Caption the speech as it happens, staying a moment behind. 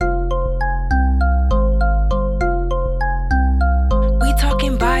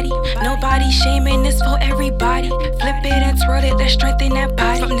shaming this for everybody. Flip it and twirl it, that strength in that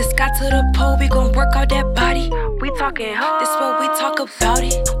body. From the sky to the pole, we gon' work out that body. We talking hoe, this what we talk about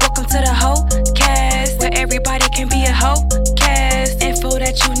it. Welcome to the hoe cast, where everybody can be a hoe cast. Info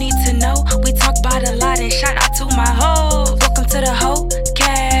that you need to know. We talk about a lot and shout out to my hoes. Welcome to the hoe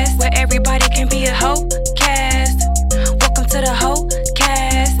cast, where everybody can be a hoe cast. Welcome to the hoe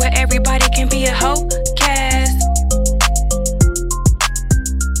cast, where everybody can be a hoe cast.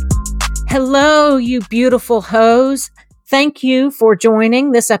 Hello, you beautiful hoes. Thank you for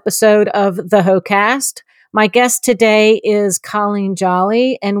joining this episode of the HoCast. My guest today is Colleen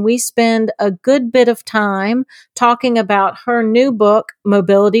Jolly, and we spend a good bit of time talking about her new book,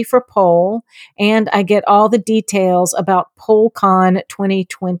 Mobility for Pole, and I get all the details about PoleCon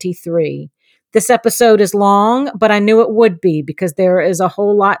 2023. This episode is long, but I knew it would be because there is a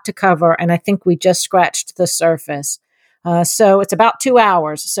whole lot to cover, and I think we just scratched the surface. So it's about 2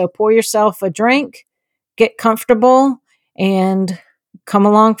 hours. So pour yourself a drink, get comfortable, and come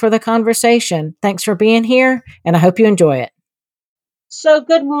along for the conversation. Thanks for being here, and I hope you enjoy it. So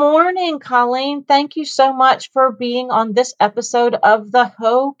good morning, Colleen. Thank you so much for being on this episode of the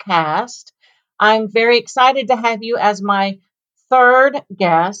HoCast. I'm very excited to have you as my third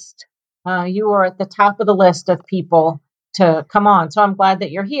guest. You are at the top of the list of people to come on, so I'm glad that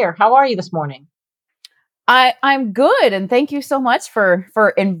you're here. How are you this morning? I'm good, and thank you so much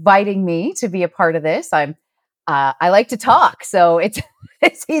for inviting me to be a part of this. I like to talk, so it's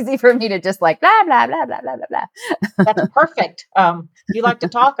easy for me to just like blah blah blah blah blah blah. That's perfect. You like to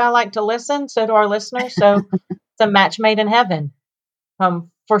talk, I like to listen. So do our listeners. So it's a match made in heaven,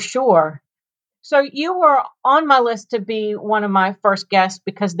 for sure. So you were on my list to be one of my first guests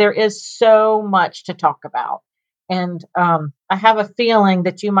because there is so much to talk about. And I have a feeling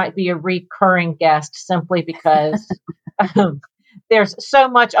that you might be a recurring guest simply because there's so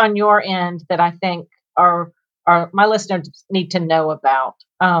much on your end that I think my listeners need to know about.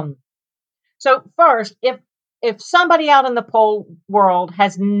 So first, if somebody out in the pole world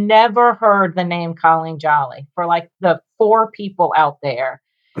has never heard the name Colleen Jolly, for like the 4 people out there,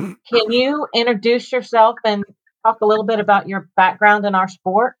 can you introduce yourself and talk a little bit about your background in our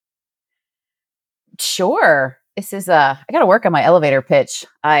sport? Sure. This is I got to work on my elevator pitch.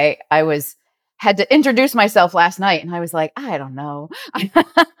 I had to introduce myself last night, and I was like, I don't know.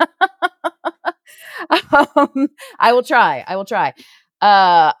 I will try.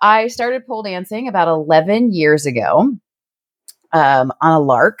 I started pole dancing about 11 years ago on a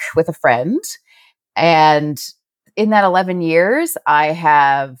lark with a friend. And in that 11 years, I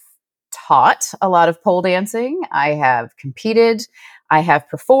have taught a lot of pole dancing. I have competed. I have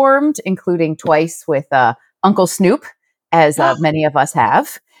performed, including twice with Uncle Snoop, as many of us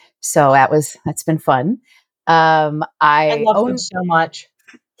have. So that's been fun. I love him so much.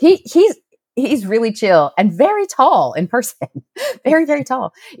 He's really chill and very tall in person. Very, very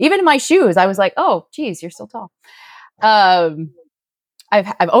tall. Even in my shoes, I was like, oh, geez, you're so tall.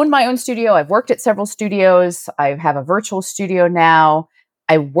 I've owned my own studio. I've worked at several studios. I have a virtual studio now.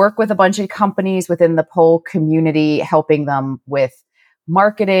 I work with a bunch of companies within the pole community, helping them with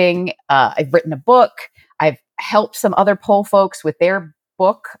marketing. I've written a book. I've helped some other pole folks with their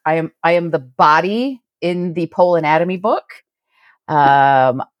book. I am the body in the pole anatomy book.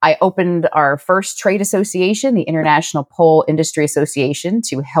 I opened our first trade association, the International Pole Industry Association,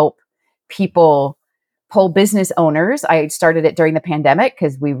 to help pole business owners. I started it during the pandemic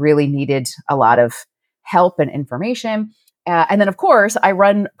because we really needed a lot of help and information. And then, of course, I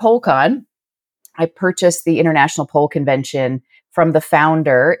run PoleCon. I purchased the International Pole Convention from the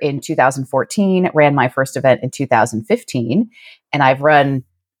founder in 2014, ran my first event in 2015, and I've run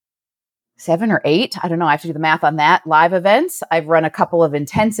 7 or 8, I don't know, I have to do the math on that, live events. I've run a couple of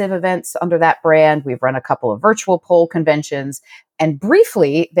intensive events under that brand. We've run a couple of virtual pole conventions. And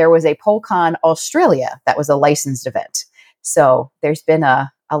briefly, there was a PoleCon Australia that was a licensed event. So there's been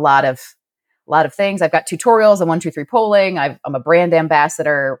a lot of things. I've got tutorials on 1, 2, 3 polling. I'm a brand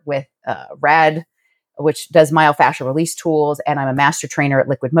ambassador with RAD, which does myofascial release tools. And I'm a master trainer at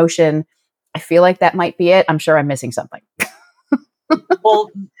Liquid Motion. I feel like that might be it. I'm sure I'm missing something. Well,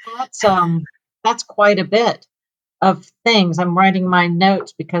 that's quite a bit of things. I'm writing my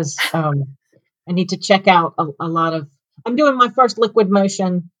notes because I need to check out a lot of. I'm doing my first Liquid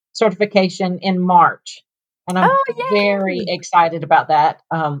Motion certification in March, and I'm very excited about that.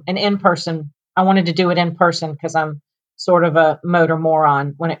 And in person, I wanted to do it in person because I'm sort of a motor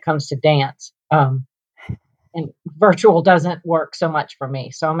moron when it comes to dance, and virtual doesn't work so much for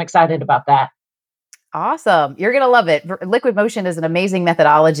me. So I'm excited about that. Awesome. You're going to love it. Liquid motion is an amazing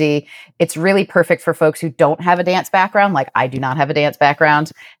methodology. It's really perfect for folks who don't have a dance background. Like I do not have a dance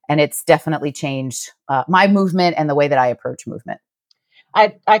background. And it's definitely changed my movement and the way that I approach movement.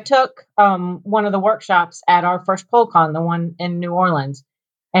 I took one of the workshops at our first PoleCon, the one in New Orleans.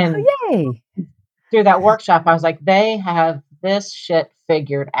 And Yay. through that workshop, I was like, they have this shit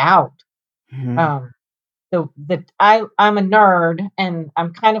figured out. Mm-hmm. I'm a nerd, and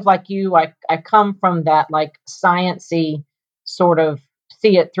I'm kind of like you. I come from that like science-y sort of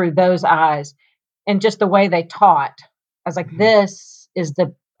see it through those eyes, and just the way they taught. I was like, I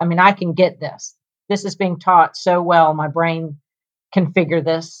can get this. This is being taught so well. My brain can figure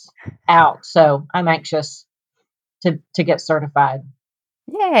this out. So I'm anxious to get certified.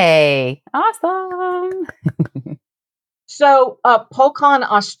 Yay. Awesome. So PoleCon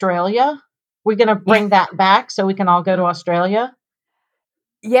Australia, we're going to bring that back so we can all go to Australia.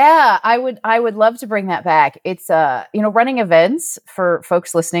 Yeah, I would love to bring that back. It's running events for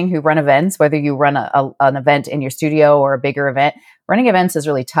folks listening who run events, whether you run an event in your studio or a bigger event, running events is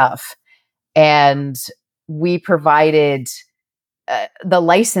really tough. And we provided the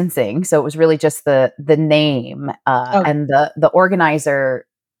licensing, so it was really just the name, and the organizer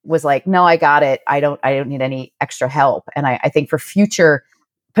was like, "No, I got it. I don't need any extra help." And I think for future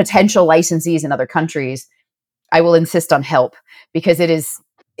potential licensees in other countries, I will insist on help because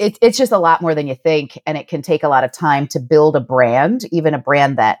it's just a lot more than you think. And it can take a lot of time to build a brand, even a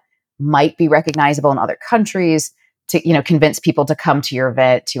brand that might be recognizable in other countries, to, convince people to come to your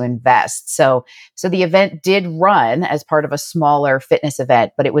event, to invest. So the event did run as part of a smaller fitness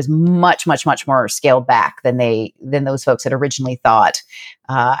event, but it was much, much, much more scaled back than those folks had originally thought.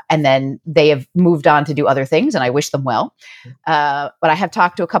 And then they have moved on to do other things, and I wish them well. But I have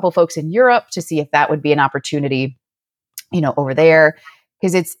talked to a couple folks in Europe to see if that would be an opportunity, over there,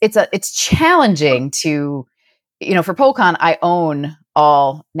 because it's challenging to, for PoleCon, I own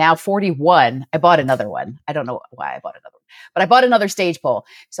all now 41. I bought another one. I don't know why I bought another one, but I bought another stage pole.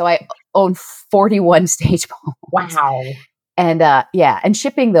 So I own 41 stage poles. Wow. And and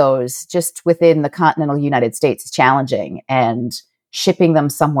shipping those just within the continental United States is challenging, and shipping them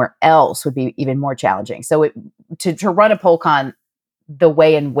somewhere else would be even more challenging. So to run a PoleCon the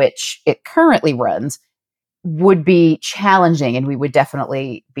way in which it currently runs would be challenging, and we would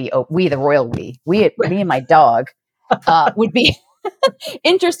definitely be me and my dog would be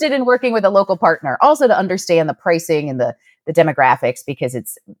interested in working with a local partner, also to understand the pricing and the demographics, because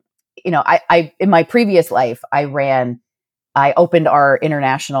it's, I in my previous life, I opened our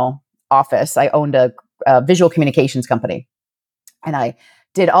international office. I owned a visual communications company, and I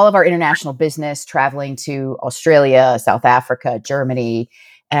did all of our international business traveling to Australia, South Africa, Germany,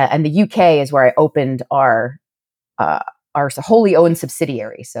 and the UK is where I opened our wholly owned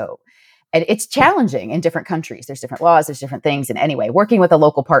subsidiary. So, and it's challenging in different countries. There's different laws, there's different things. And anyway, working with a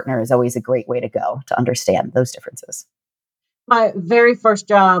local partner is always a great way to go to understand those differences. My very first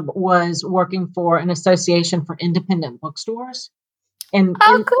job was working for an association for independent bookstores.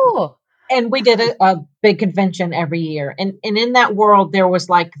 Cool. And we did a big convention every year. And in that world, there was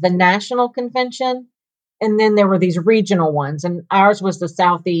like the national convention, and then there were these regional ones. And ours was the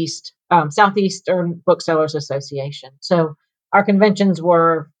Southeastern Booksellers Association. So our conventions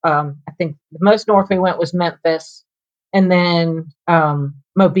were, I think the most north we went was Memphis, and then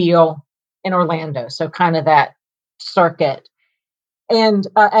Mobile and Orlando. So kind of that circuit. And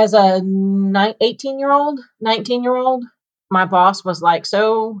as a 19-year-old, my boss was like,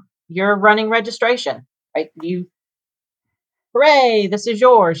 "So you're running registration, right? Hooray, this is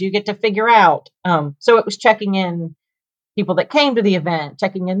yours. You get to figure out." So it was checking in people that came to the event,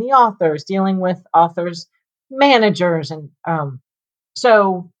 checking in the authors, dealing with authors, managers. And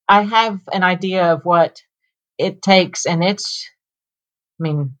so I have an idea of what it takes. And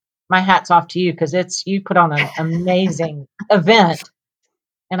my hat's off to you, because you put on an amazing event.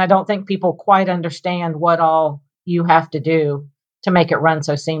 And I don't think people quite understand what all you have to do to make it run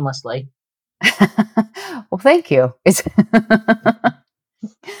so seamlessly. Well, thank you.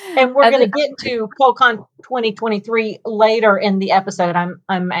 And we're going to get to PoleCon 2023 later in the episode.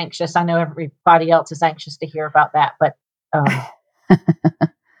 I'm anxious. I know everybody else is anxious to hear about that, but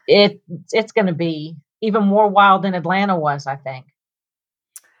it's going to be even more wild than Atlanta was, I think.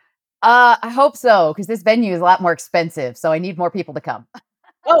 I hope so, because this venue is a lot more expensive, so I need more people to come.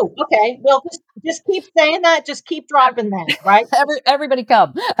 Oh, okay. Well, just keep saying that. Just keep dropping that, right? Everybody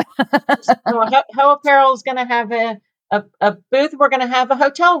come. Ho Apparel is going to have a booth. We're going to have a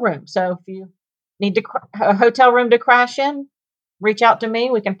hotel room. So if you need a hotel room to crash in, reach out to me.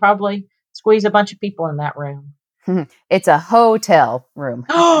 We can probably squeeze a bunch of people in that room. It's a hotel room.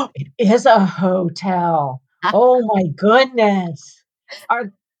 Oh, it is a hotel. Oh my goodness.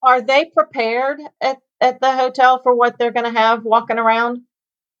 Are are they prepared at the hotel for what they're going to have walking around?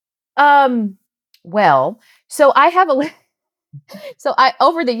 Um, well, so I have a so I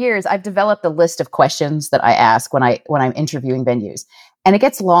over the years I've developed a list of questions that I ask when I'm interviewing venues, and it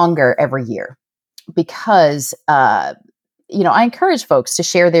gets longer every year because I encourage folks to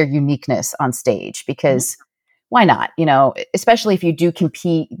share their uniqueness on stage Mhm. because why not? Especially if you do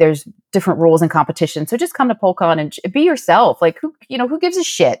compete, there's different rules and competition. So just come to PoleCon and be yourself. Like who gives a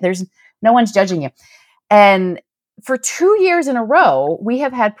shit? There's no one's judging you. And for 2 years in a row, we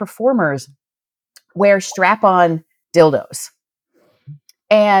have had performers wear strap-on dildos.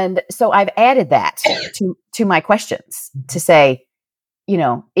 And so I've added that to my questions to say,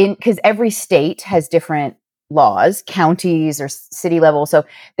 in because every state has different laws, counties or city level. So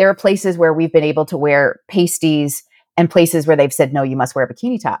there are places where we've been able to wear pasties and places where they've said, no, you must wear a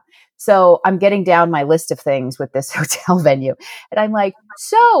bikini top. So I'm getting down my list of things with this hotel venue. And I'm like,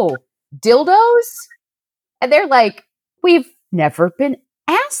 so dildos? And they're like, we've never been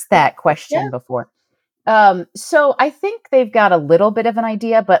asked that Yeah. question before. So I think they've got a little bit of an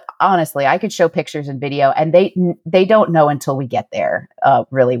idea, but honestly, I could show pictures and video, and they don't know until we get there,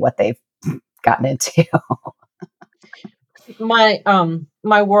 really what they've gotten into.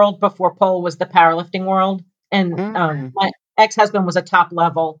 My world before pole was the powerlifting world, and Mm. my ex-husband was a top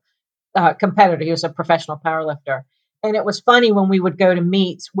level competitor. He was a professional powerlifter. And it was funny when we would go to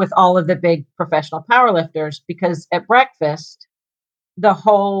meets with all of the big professional powerlifters because at breakfast, the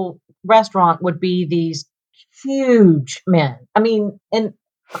whole restaurant would be these huge men. I mean, and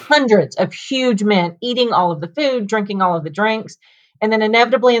hundreds of huge men eating all of the food, drinking all of the drinks. And then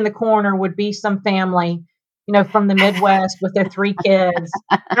inevitably in the corner would be some family, from the Midwest with their three kids,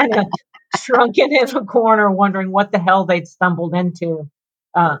 kind of shrunken in a corner, wondering what the hell they'd stumbled into.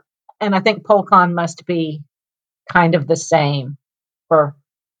 Uh, and I think PoleCon must be kind of the same for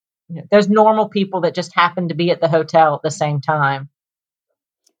there's normal people that just happen to be at the hotel at the same time.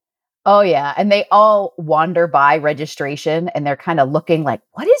 Oh yeah, and they all wander by registration, and they're kind of looking like,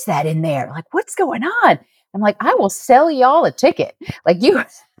 "What is that in there? Like, what's going on?" I'm like, "I will sell y'all a ticket. Like you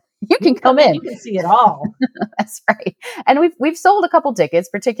You can can come come in, in." you can see it all. That's right. And we've sold a couple tickets,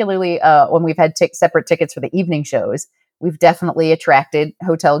 particularly when we've had separate tickets for the evening shows. We've definitely attracted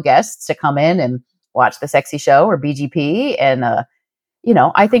hotel guests to come in and watch the sexy show or BGP. And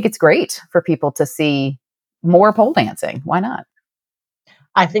I think it's great for people to see more pole dancing. Why not?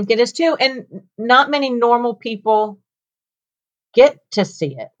 I think it is too. And not many normal people get to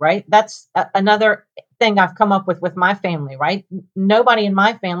see it, right? That's another thing I've come up with my family, right? Nobody in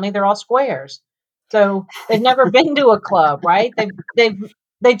my family, they're all squares. So they've never been to a club, right?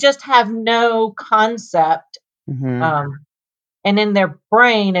 They just have no concept. Hmm. Um, and in their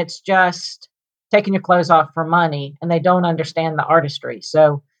brain, it's just taking your clothes off for money and they don't understand the artistry.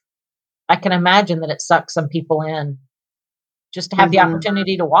 So I can imagine that it sucks some people in just to have the Hmm.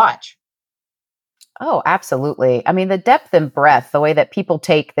 opportunity to watch. Oh, absolutely. I mean, the depth and breadth, the way that people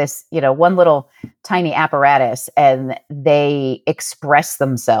take this, one little tiny apparatus and they express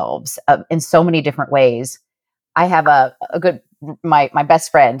themselves in so many different ways. I have a good my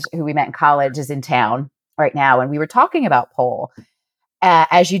best friend who we met in college is in town right now, and we were talking about pole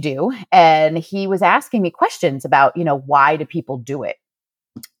as you do, and he was asking me questions about why do people do it,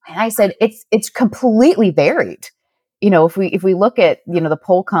 and I said it's completely varied. If we look at the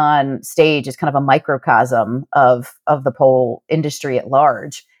PoleCon stage as kind of a microcosm of the pole industry at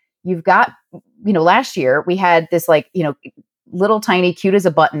large, you've got last year we had this like little tiny cute as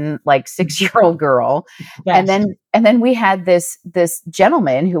a button like 6-year-old girl, and Yes. then we had this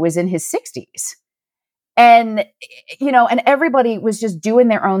gentleman who was in his 60s, and and everybody was just doing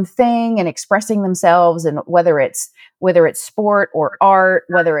their own thing and expressing themselves, and whether it's sport or art,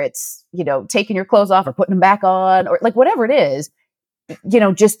 whether it's taking your clothes off or putting them back on, or like whatever it is,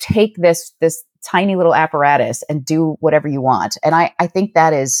 just take this tiny little apparatus and do whatever you want. And I think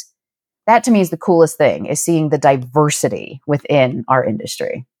that to me is the coolest thing, is seeing the diversity within our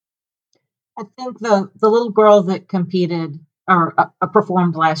industry. I think the little girl that competed or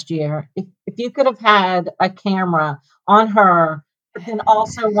performed last year, if you could have had a camera on her, but then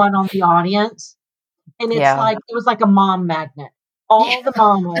also one on the audience, and it's Yeah. like it was like a mom magnet. All the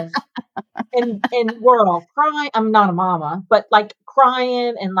mamas in world crying. I'm not a mama, but like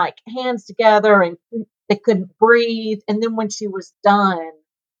crying and like hands together and they couldn't breathe. And then when she was done,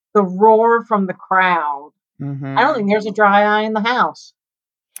 the roar from the crowd. I don't Hmm. think there's a dry eye in the house.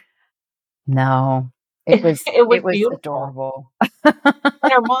 No, it was It was it was beautiful. adorable.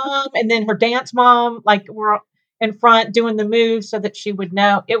 And her mom and then her dance mom, like, were in front doing the moves so that she would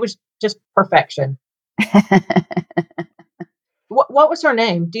know. It was just perfection. What was her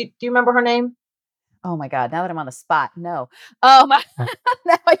name? Do you remember her name? Oh my God. Now that I'm on the spot. No. Now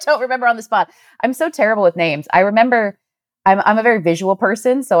I don't remember on the spot. I'm so terrible with names. I remember I'm a very visual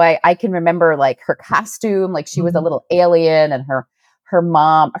person. So I can remember like her costume, like she was a little alien, and her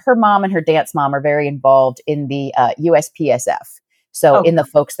mom and her dance mom are very involved in the USPSF. So in the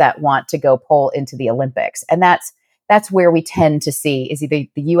folks that want to go pole into the Olympics. And that's where we tend to see is either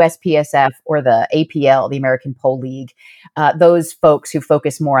the USPSF or the APL, the American Pole League. Those folks who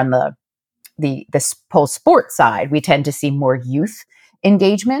focus more on the pole sport side, we tend to see more youth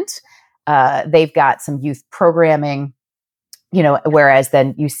engagement. They've got some youth programming, whereas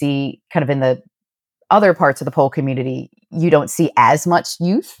then you see kind of in the other parts of the pole community, you don't see as much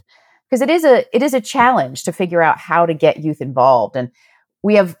youth, because it is a challenge to figure out how to get youth involved. And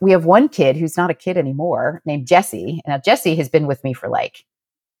we have one kid who's not a kid anymore named Jesse. Now Jesse has been with me for like,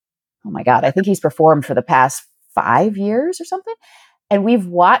 oh my God, I think he's performed for the past 5 years or something. And we've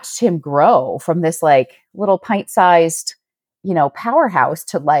watched him grow from this like little pint-sized, powerhouse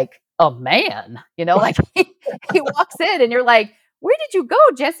to like a man, like he walks in and you're like, where did you go,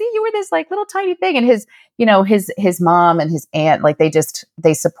 Jesse? You were this like little tiny thing. And his mom and his aunt, like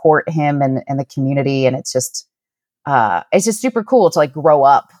they support him and the community. And it's just super cool to like grow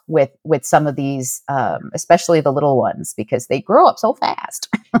up with some of these, especially the little ones, because they grow up so fast.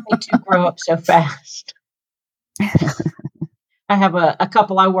 They do grow up so fast. I have a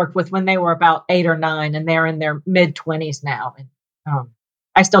couple I worked with when they were about 8 or 9, and they're in their mid-20s now. And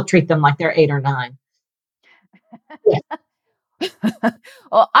I still treat them like they're 8 or 9.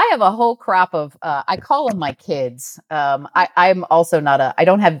 Well, I have a whole crop of, I call them my kids. I'm also I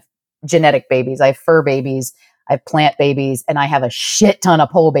don't have genetic babies. I have fur babies, I have plant babies, and I have a shit ton of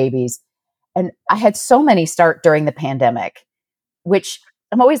pole babies. And I had so many start during the pandemic, which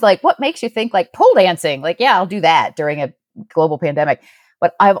I'm always like, what makes you think like pole dancing? Like, yeah, I'll do that during a global pandemic.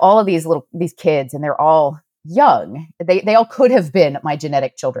 But I have all of these kids, and they're all young. They all could have been my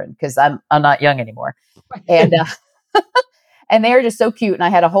genetic children, because I'm not young anymore. And and they're just so cute. And I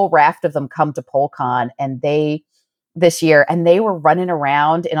had a whole raft of them come to PoleCon this year, and they were running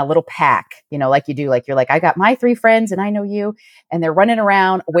around in a little pack, like you do, like you're like, I got my 3 friends and I know you, and they're running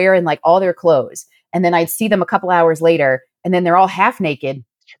around wearing like all their clothes. And then I'd see them a couple hours later, and then they're all half naked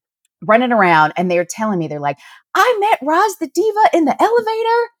running around, and they're telling me, they're like, I met Roz the Diva in the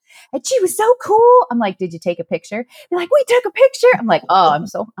elevator and she was so cool. I'm like, did you take a picture? They're like, we took a picture. I'm like, oh, I'm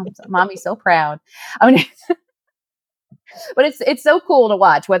mommy's so proud. I mean, but it's so cool to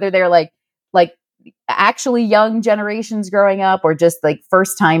watch, whether they're like actually young generations growing up, or just like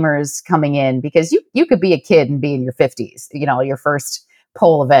first timers coming in, because you could be a kid and be in your 50s, your first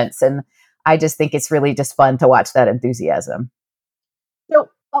pole events. And I just think it's really just fun to watch that enthusiasm. So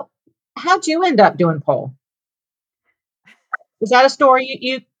how'd you end up doing pole? Is that a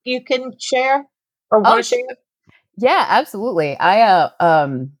story you can share or want to share? Yeah, absolutely.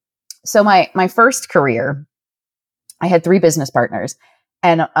 So my first career, I had 3 business partners,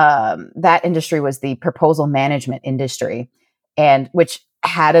 and that industry was the proposal management industry, and which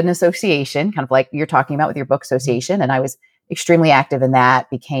had an association, kind of like you're talking about with your book association. And I was extremely active in that,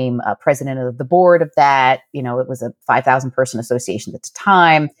 became president of the board of that. It was a 5,000 person association at the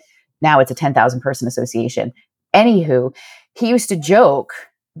time. Now it's a 10,000 person association. Anywho, he used to joke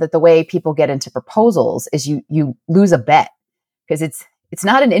that the way people get into proposals is you lose a bet, because it's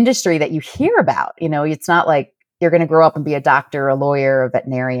not an industry that you hear about. It's not like you're going to grow up and be a doctor, a lawyer, a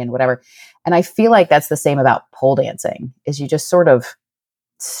veterinarian, whatever. And I feel like that's the same about pole dancing, is you just sort of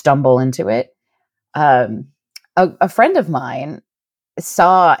stumble into it. A friend of mine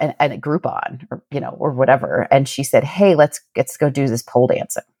saw a Groupon, or whatever, and she said, hey, let's go do this pole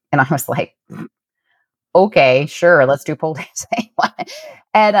dancing. And I was like, okay, sure, let's do pole dancing.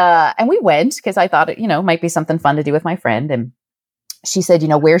 And we went, because I thought it, might be something fun to do with my friend. And she said,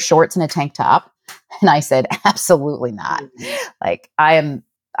 wear shorts and a tank top. And I said, absolutely not. Like, I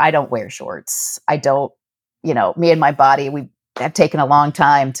don't wear shorts. I don't, me and my body, we have taken a long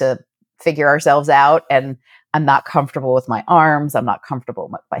time to figure ourselves out. And I'm not comfortable with my arms. I'm not comfortable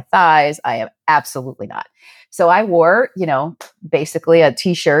with my thighs. I am absolutely not. So I wore, basically a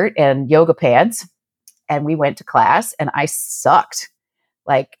t-shirt and yoga pants, and we went to class, and I sucked.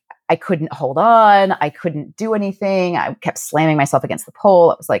 Like, I couldn't hold on. I couldn't do anything. I kept slamming myself against the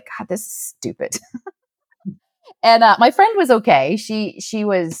pole. I was like, God, this is stupid. And my friend was okay. She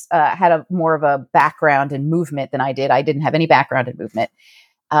was had a more of a background in movement than I did. I didn't have any background in movement.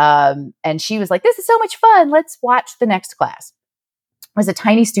 And she was like, this is so much fun. Let's watch the next class. It was a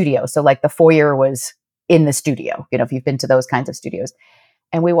tiny studio. So like the foyer was in the studio, if you've been to those kinds of studios.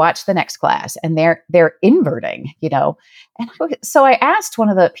 And we watched the next class, and they're inverting, And so I asked one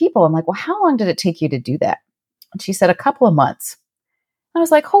of the people, I'm like, well, how long did it take you to do that? And she said, a couple of months. I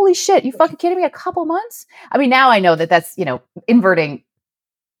was like, holy shit, you fucking kidding me? A couple months? I mean, now I know that that's, inverting.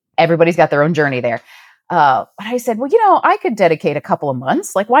 Everybody's got their own journey there. But I said, well, I could dedicate a couple of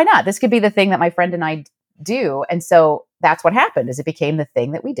months. Like, why not? This could be the thing that my friend and I do. And so that's what happened, is it became the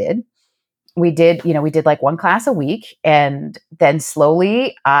thing that we did. We did like one class a week. And then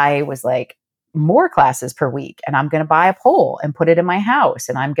slowly I was like, more classes per week. And I'm going to buy a pole and put it in my house.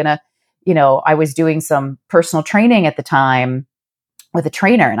 And I'm going to, I was doing some personal training at the time with a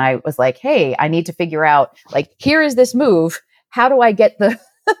trainer. And I was like, hey, I need to figure out, like, here is this move. How do I get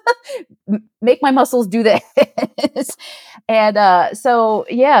make my muscles do this? And so,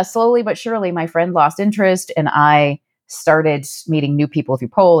 yeah, slowly but surely my friend lost interest, and I started meeting new people through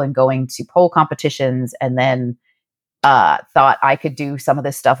pole and going to pole competitions, and then thought I could do some of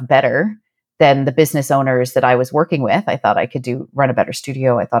this stuff better than the business owners that I was working with. I thought I could run a better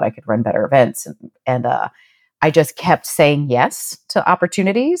studio. I thought I could run better events. And I just kept saying yes to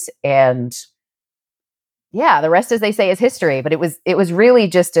opportunities. And yeah, the rest, as they say, is history. But it was really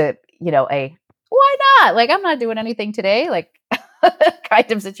just a why not? Like, I'm not doing anything today, like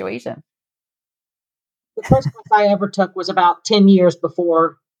kind of situation. The first class I ever took was about 10 years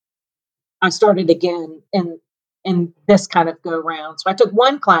before I started again in this kind of go round. So I took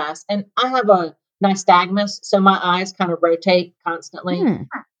one class, and I have a nystagmus, so my eyes kind of rotate constantly.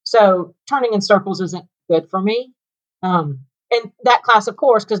 So turning in circles isn't good for me. And that class, of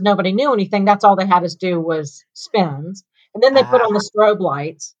course, because nobody knew anything, that's all they had us do was spins. And then they put on the strobe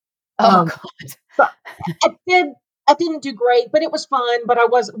lights. God. So I didn't do great, but it was fun. But I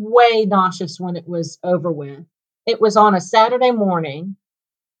was way nauseous when it was over with. It was on a Saturday morning,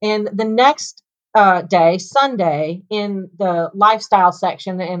 and the next day, Sunday, in the lifestyle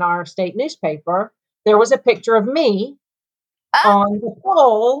section in our state newspaper, there was a picture of me on the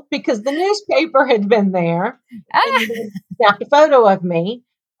pole because the newspaper had been there and snapped a photo of me.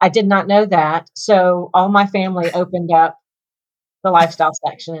 I did not know that. So all my family opened up the lifestyle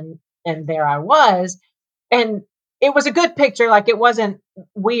section, and there I was. And it was a good picture. Like, it wasn't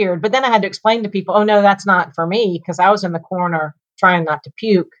weird. But then I had to explain to people, oh, no, that's not for me, because I was in the corner trying not to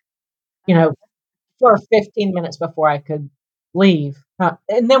puke, for 15 minutes before I could leave.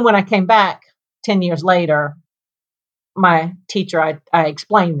 And then when I came back 10 years later, my teacher, I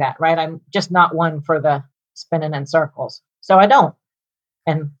explained that, right? I'm just not one for the spinning in circles. So I don't.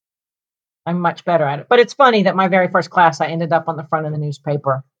 And I'm much better at it. But it's funny that my very first class, I ended up on the front of the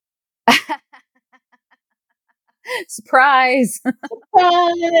newspaper. Surprise.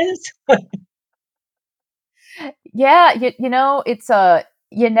 Surprise. Yeah. It's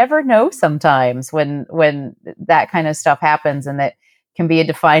you never know sometimes when that kind of stuff happens, and that can be a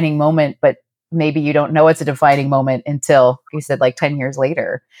defining moment, but maybe you don't know it's a defining moment until, you said, like 10 years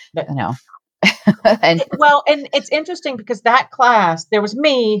later, and it's interesting because that class, there was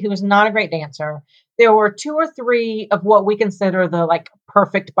me, who was not a great dancer. There were 2 or 3 of what we consider the like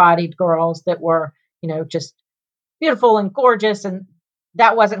perfect bodied girls that were, just beautiful and gorgeous. And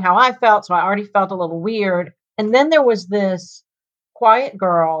that wasn't how I felt. So I already felt a little weird. And then there was this quiet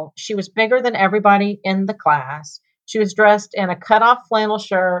girl. She was bigger than everybody in the class. She was dressed in a cutoff flannel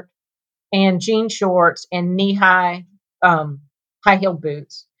shirt and jean shorts and knee-high high-heeled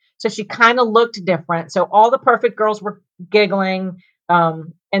boots. So she kind of looked different. So all the perfect girls were giggling,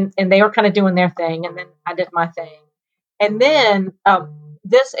 and they were kind of doing their thing. And then I did my thing. And then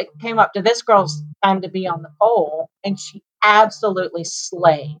it came up to this girl's time to be on the pole, and she absolutely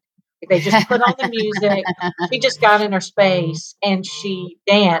slayed. They just put on the music. She just got in her space and she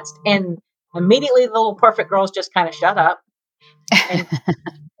danced. And immediately the little perfect girls just kind of shut up. And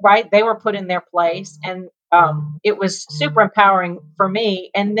right, they were put in their place. And it was super empowering for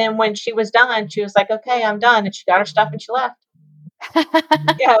me. And then when she was done, she was like, okay, I'm done. And she got her stuff and she left.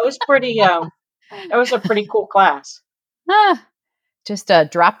 Yeah, it was pretty, it was a pretty cool class. Just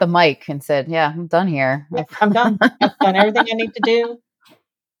dropped the mic and said, yeah, I'm done here. Yeah, I'm done. I've done everything I need to do.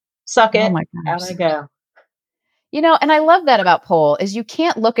 Suck it. Oh my Out I go. And I love that about pole is you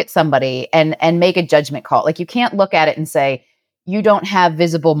can't look at somebody and make a judgment call. Like, you can't look at it and say, you don't have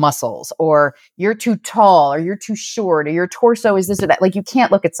visible muscles, or you're too tall, or you're too short, or your torso is this or that. Like, you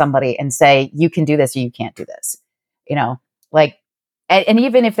can't look at somebody and say, you can do this or you can't do this, like, and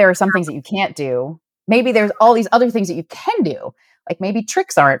even if there are some things that you can't do, maybe there's all these other things that you can do. Like, maybe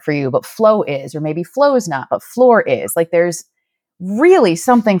tricks aren't for you, but flow is, or maybe flow is not, but floor is. Like, there's really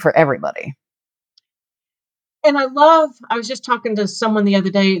something for everybody. And I was just talking to someone the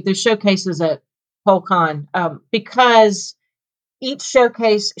other day, there's showcases at PoleCon, because each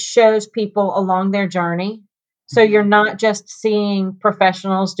showcase shows people along their journey. So you're not just seeing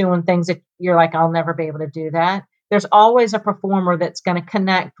professionals doing things that you're like, I'll never be able to do that. There's always a performer that's going to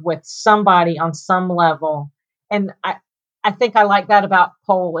connect with somebody on some level. And I think I like that about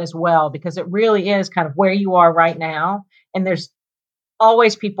pole as well, because it really is kind of where you are right now. And there's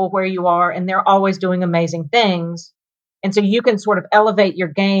always people where you are, and they're always doing amazing things. And so you can sort of elevate your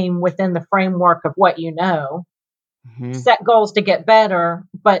game within the framework of what you know, set goals to get better,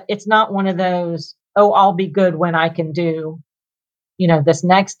 but it's not one of those, oh, I'll be good when I can do, this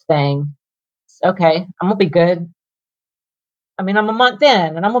next thing. Okay, I'm going to be good. I mean, I'm a month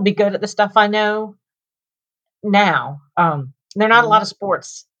in and I'm going to be good at the stuff I know now. There are not a lot of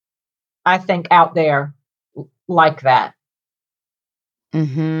sports, I think, out there like that.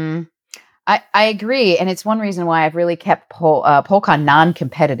 Mm-hmm. I agree. And it's one reason why I've really kept PoleCon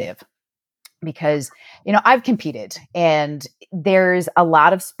non-competitive, because, I've competed, and there's a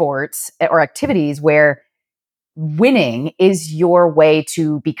lot of sports or activities where winning is your way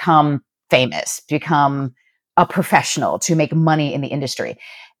to become famous, become a professional, to make money in the industry.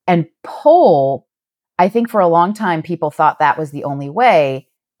 And pole, I think for a long time, people thought that was the only way.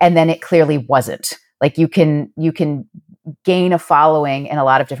 And then it clearly wasn't. Like you can gain a following in a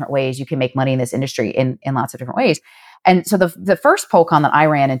lot of different ways. You can make money in this industry in lots of different ways. And so the first PoleCon that I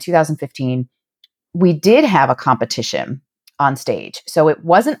ran in 2015, we did have a competition on stage. So it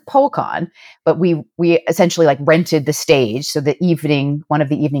wasn't PoleCon, but we essentially like rented the stage. So one of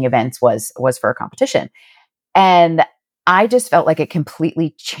the evening events was for a competition. And I just felt like it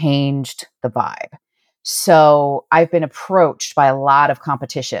completely changed the vibe. So I've been approached by a lot of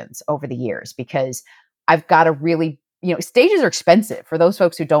competitions over the years, because I've got a really, stages are expensive for those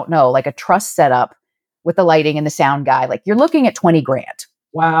folks who don't know, like a truss setup with the lighting and the sound guy, like you're looking at 20 grand.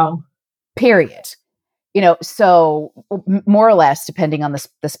 Wow. Period. So more or less, depending on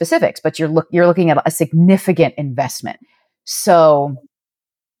the specifics, but you're looking at a significant investment. So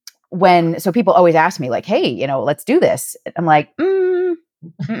people always ask me like, hey, let's do this. I'm like,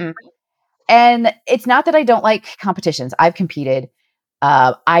 mm-mm. And it's not that I don't like competitions. I've competed.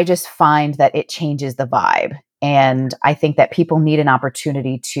 I just find that it changes the vibe. And I think that people need an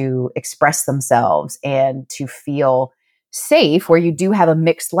opportunity to express themselves and to feel safe, where you do have a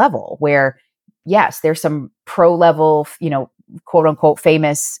mixed level where, yes, there's some pro level, quote unquote,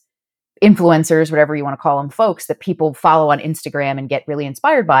 famous influencers, whatever you want to call them, folks that people follow on Instagram and get really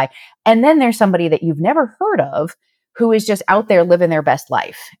inspired by. And then there's somebody that you've never heard of who is just out there living their best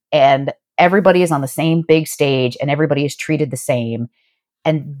life. And everybody is on the same big stage and everybody is treated the same.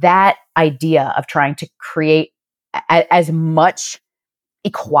 And that idea of trying to create as much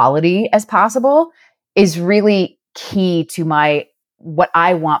equality as possible is really key to what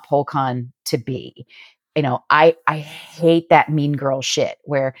I want PoleCon to be. I hate that mean girl shit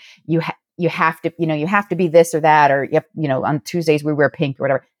where you have to be this or that, or on Tuesdays we wear pink or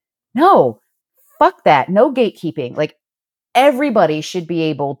whatever. No, fuck that. No gatekeeping. Like everybody should be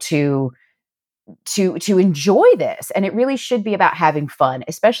able to enjoy this, and it really should be about having fun,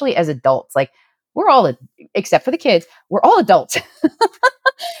 especially as adults. Like we're all, except for the kids, we're all adults.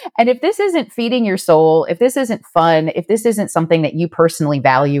 And if this isn't feeding your soul, if this isn't fun, if this isn't something that you personally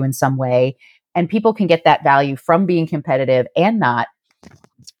value in some way, and people can get that value from being competitive and not,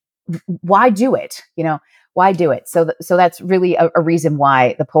 why do it? Why do it? So that's really a reason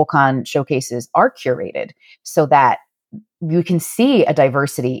why the PoleCon showcases are curated, so that you can see a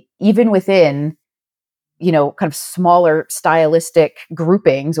diversity even within, kind of smaller stylistic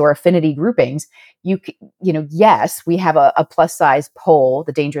groupings or affinity groupings. Yes, we have a plus size pole,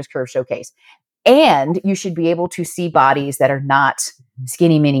 the Dangerous Curve Showcase, and you should be able to see bodies that are not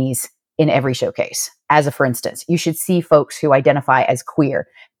skinny minis in every showcase. For instance, you should see folks who identify as queer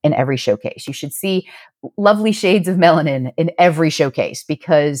in every showcase. You should see lovely shades of melanin in every showcase,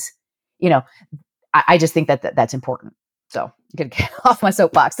 because, I just think that's important. So I'm going to get off my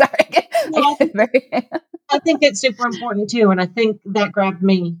soapbox. Sorry. Well, I think it's super important too. And I think that grabbed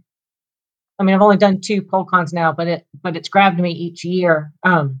me. I mean, I've only done 2 PoleCons now, but it's grabbed me each year.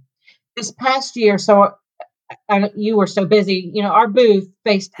 This past year, so you were so busy, our booth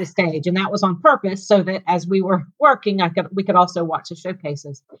faced the stage, and that was on purpose so that as we were working, we could also watch the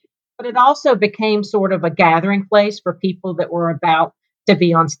showcases. But it also became sort of a gathering place for people that were about to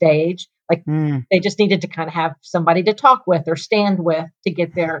be on stage. Like they just needed to kind of have somebody to talk with or stand with to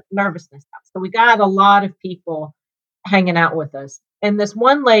get their nervousness out. So we got a lot of people hanging out with us. And this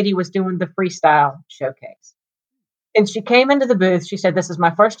one lady was doing the freestyle showcase. And she came into the booth. She said, "This is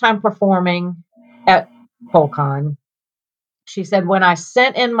my first time performing at PoleCon." She said, "When I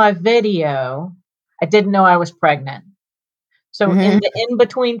sent in my video, I didn't know I was pregnant. So in the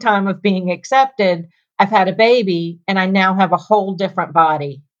in-between time of being accepted, I've had a baby and I now have a whole different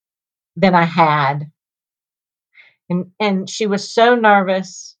body than I had. And she was so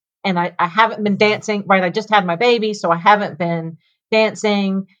nervous, and I haven't been dancing, right? I just had my baby, so I haven't been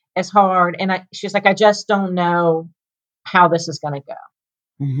dancing as hard. And she's like, I just don't know how this is going to go.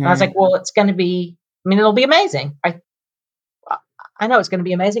 And I was like, well, it's going to be, I mean, it'll be amazing. I know it's going to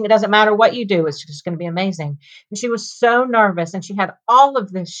be amazing. It doesn't matter what you do. It's just going to be amazing. And she was so nervous, and she had all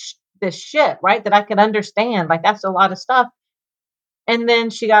of this shit, right? That I could understand. Like, that's a lot of stuff. And then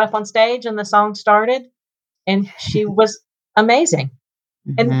she got up on stage and the song started, and she was amazing.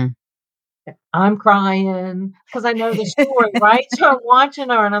 And I'm crying because I know the story, right? So I'm watching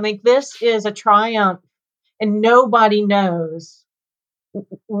her and I think this is a triumph, and nobody knows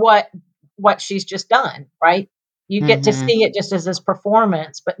what she's just done, right? You get to see it just as this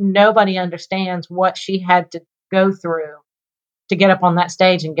performance, but nobody understands what she had to go through to get up on that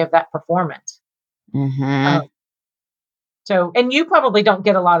stage and give that performance. So, and you probably don't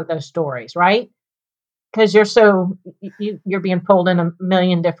get a lot of those stories, right? Because you're being pulled in a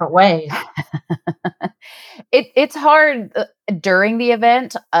million different ways. It's hard during the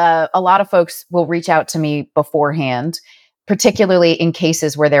event. A lot of folks will reach out to me beforehand, particularly in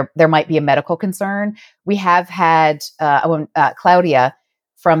cases where there might be a medical concern. We have had Claudia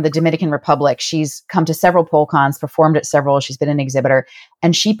from the Dominican Republic. She's come to several PoleCon's, performed at several. She's been an exhibitor,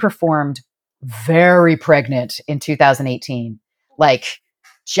 and she performed very pregnant in 2018, like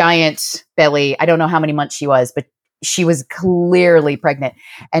giant belly. I don't know how many months she was, but she was clearly pregnant.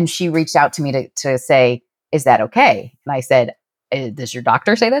 And she reached out to me to say, is that okay? And I said, does your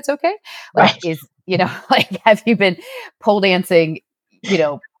doctor say that's okay? Like, right. Have you been pole dancing,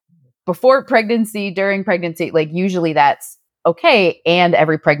 before pregnancy, during pregnancy? Like, usually that's okay. And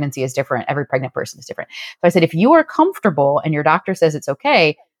every pregnancy is different. Every pregnant person is different. So I said, if you are comfortable and your doctor says it's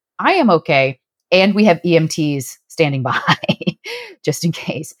okay, I am okay. And we have EMTs standing by just in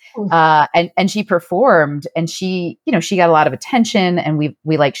case. And she performed, and she got a lot of attention, and we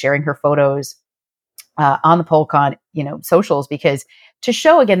like sharing her photos on the PoleCon, socials, because to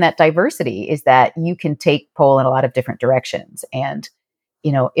show again that diversity is that you can take pole in a lot of different directions. And,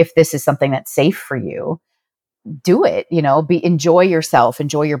 if this is something that's safe for you, do it, enjoy yourself,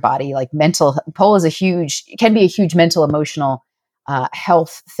 enjoy your body. Like, pole can be a huge mental, emotional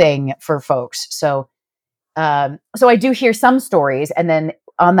health thing for folks. So I do hear some stories, and then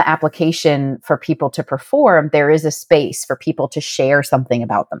on the application for people to perform, there is a space for people to share something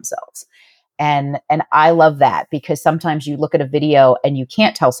about themselves. And I love that, because sometimes you look at a video and you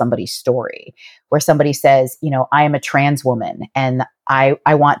can't tell somebody's story, where somebody says, I am a trans woman and I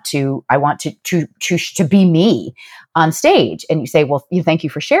want to be me on stage. And you say, well, thank you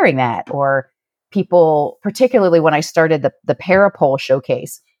for sharing that. Or people, particularly when I started the Parapole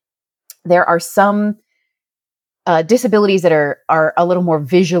showcase, there are some disabilities that are a little more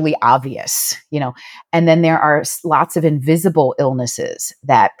visually obvious, and then there are lots of invisible illnesses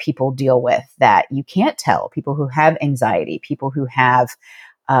that people deal with that you can't tell. People who have anxiety, people who have,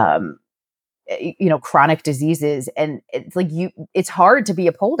 chronic diseases. And it's like, it's hard to be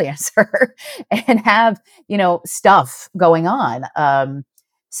a pole dancer and have, stuff going on.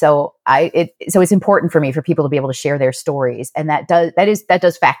 So it's important for me for people to be able to share their stories. And that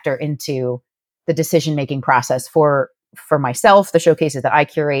does factor into the decision-making process for myself, the showcases that I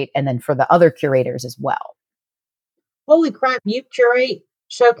curate, and then for the other curators as well. Holy crap. You curate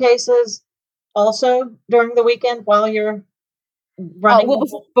showcases also during the weekend while you're running? Oh,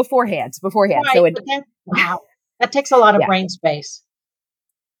 well, beforehand. Right, so wow, that takes a lot of brain space.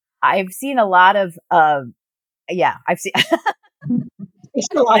 I've seen a lot of, I've seen...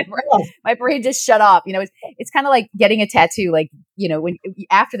 my brain just shut off. It's kind of like getting a tattoo. Like, when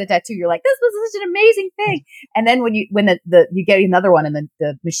after the tattoo, you're like, this was such an amazing thing. And then when you get another one and then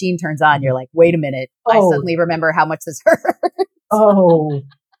the machine turns on, you're like, wait a minute. I suddenly remember how much this hurts. Oh,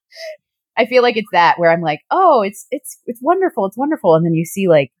 I feel like it's that, where I'm like, oh, it's wonderful. It's wonderful. And then you see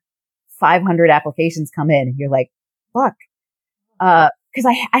like 500 applications come in and you're like, fuck. Cause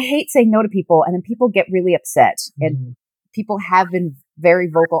I hate saying no to people, and then people get really upset. And people have been very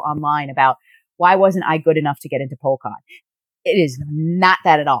vocal online about, why wasn't I good enough to get into PoleCon? It is not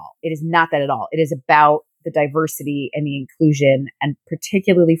that at all. It is not that at all. It is about the diversity and the inclusion, and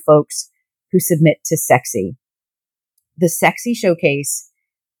particularly folks who submit to sexy. The sexy showcase,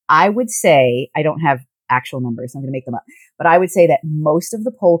 I would say, I don't have actual numbers, I'm going to make them up, but I would say that most of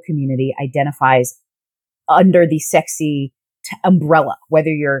the pole community identifies under the sexy umbrella, whether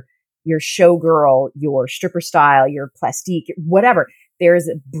you're showgirl, your stripper style, your plastique, whatever. there's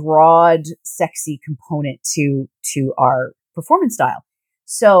a broad, sexy component to our performance style.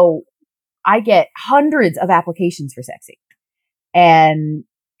 So I get hundreds of applications for sexy. And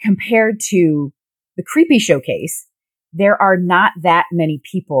compared to the creepy showcase, there are not that many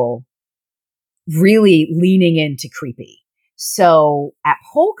people really leaning into creepy. So at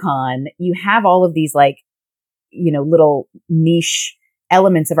PoleCon, you have all of these like, little niche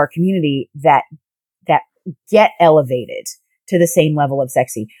elements of our community that get elevated to the same level of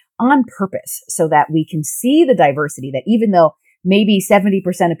sexy on purpose so that we can see the diversity that even though maybe 70%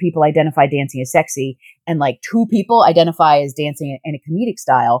 of people identify dancing as sexy and like 2 people identify as dancing in a comedic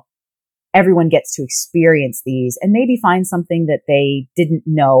style, everyone gets to experience these and maybe find something that they didn't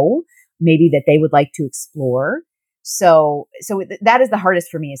know, maybe that they would like to explore. So that is the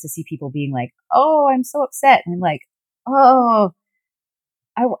hardest for me, is to see people being like, oh, I'm so upset. And I'm like, oh,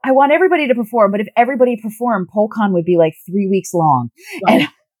 I want everybody to perform, but if everybody performed, PoleCon would be like 3 weeks long. Right. And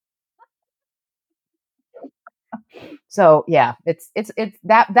so yeah, it's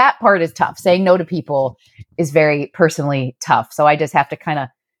that part is tough. Saying no to people is very personally tough. So I just have to kind of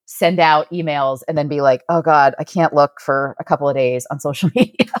send out emails and then be like, oh God, I can't look for a couple of days on social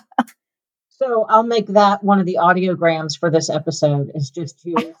media. So I'll make that one of the audiograms for this episode, is just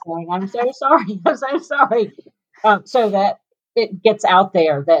you saying, I'm so sorry. I'm so sorry. So that it gets out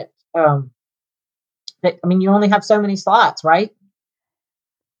there that you only have so many slots, right?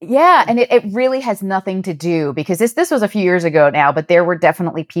 Yeah. And it really has nothing to do, because this was a few years ago now, but there were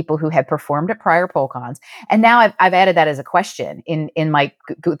definitely people who had performed at prior PoleCons. And now I've added that as a question in my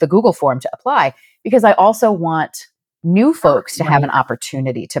the Google form to apply, because I also want new folks to have an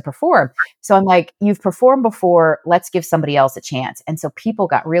opportunity to perform. So I'm like, you've performed before, let's give somebody else a chance. And so people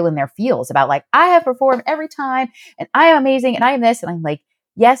got real in their feels about like, I have performed every time and I am amazing and I am this. And I'm like,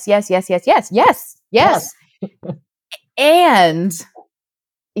 yes. And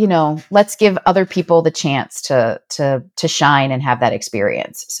let's give other people the chance to shine and have that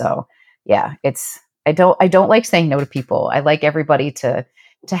experience. So yeah, I don't like saying no to people. I like everybody to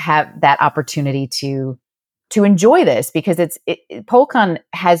have that opportunity to enjoy this, because PoleCon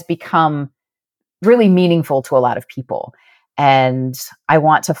has become really meaningful to a lot of people. And I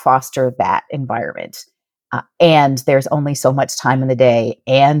want to foster that environment. And there's only so much time in the day,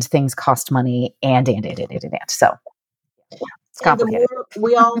 and things cost money, and. So it's complicated.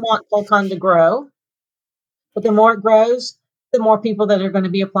 We all want PoleCon to grow, but the more it grows, the more people that are going to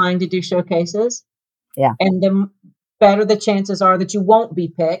be applying to do showcases. Yeah. And the better the chances are that you won't be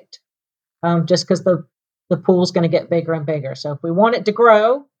picked, just because the pool's going to get bigger and bigger. So if we want it to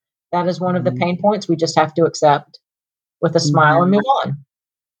grow, that is one of the pain points we just have to accept with a smile and move on.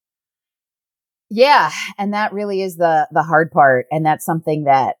 Yeah. And that really is the hard part. And that's something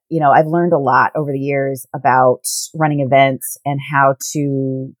that, I've learned a lot over the years about running events and how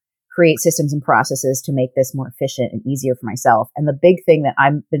to create systems and processes to make this more efficient and easier for myself. And the big thing that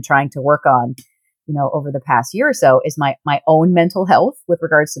I've been trying to work on, over the past year or so, is my own mental health with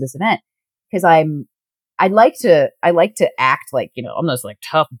regards to this event. Because I like to act like, I'm this like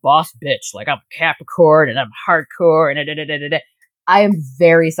tough boss bitch, like I'm a Capricorn and I'm hardcore and I am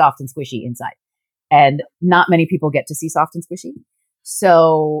very soft and squishy inside. And not many people get to see soft and squishy.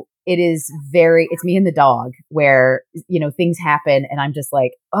 So it's me and the dog, where, things happen and I'm just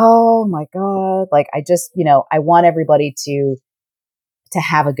like, oh my God. Like I just, I want everybody to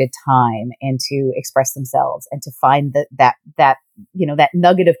have a good time and to express themselves and to find that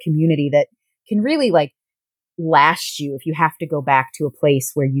nugget of community that can really like last you if you have to go back to a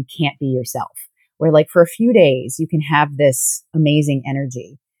place where you can't be yourself, where like for a few days you can have this amazing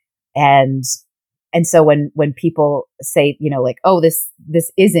energy. And so when people say, like, oh, this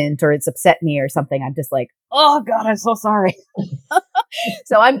isn't, or it's upset me or something, I'm just like, oh God, I'm so sorry.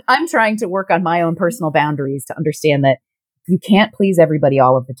 So I'm trying to work on my own personal boundaries to understand that you can't please everybody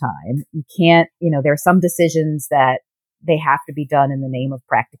all of the time. You can't, there are some decisions that they have to be done in the name of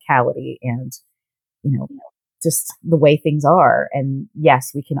practicality and, just the way things are. And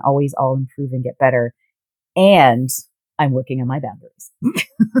yes, we can always all improve and get better. And I'm working on my boundaries.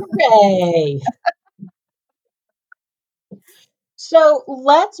 Hooray! So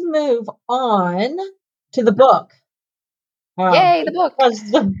let's move on to the book. Yay, the book. Because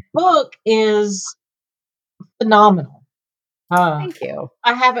the book is phenomenal. Thank you.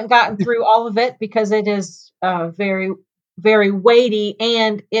 I haven't gotten through all of it because it is very, very weighty,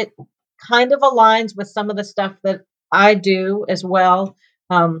 and it kind of aligns with some of the stuff that I do as well.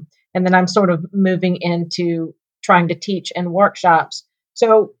 And then I'm sort of moving into trying to teach in workshops.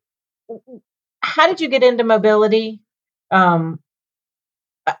 So how did you get into mobility? I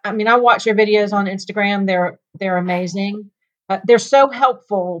watch your videos on Instagram. They're amazing. they're so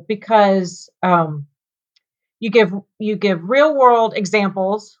helpful because you give real world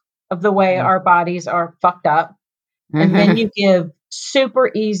examples of the way our bodies are fucked up, and then you give super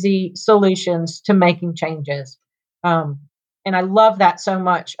easy solutions to making changes. And I love that so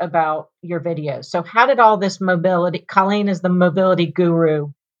much about your videos. So how did all this mobility, Colleen is the mobility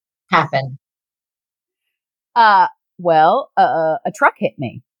guru, happen? A truck hit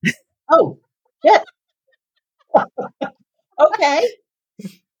me. Oh, shit. Okay.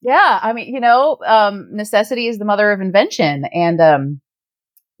 Yeah. I mean, necessity is the mother of invention. And,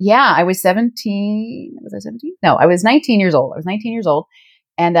 I was 17. Was I 17? No, I was 19 years old. I was 19 years old.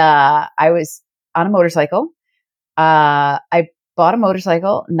 And, I was on a motorcycle. I bought a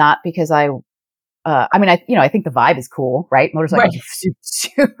motorcycle, not because I think the vibe is cool, right? Motorcycles are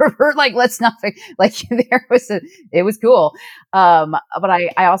super, like, let's not, like, it was cool. But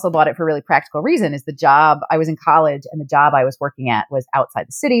I also bought it for a really practical reason. Is the job, I was in college and the job I was working at was outside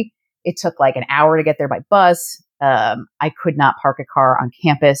the city. It took like an hour to get there by bus. I could not park a car on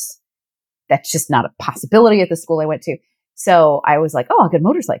campus. That's just not a possibility at the school I went to. So I was like, oh, I'll get a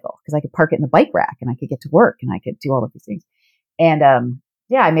motorcycle because I could park it in the bike rack and I could get to work and I could do all of these things. And,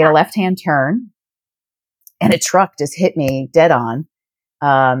 I made a left-hand turn. And a truck just hit me dead on,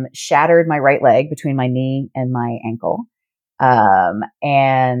 shattered my right leg between my knee and my ankle.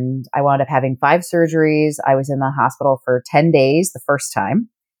 And I wound up having 5 surgeries. I was in the hospital for 10 days the first time.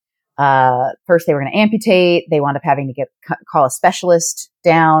 First, they were going to amputate. They wound up having to call a specialist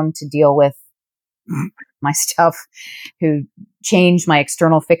down to deal with my stuff, who changed my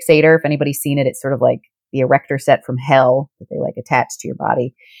external fixator. If anybody's seen it, it's sort of like the erector set from hell that they like attach to your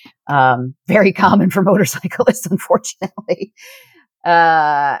body. Very common for motorcyclists, unfortunately.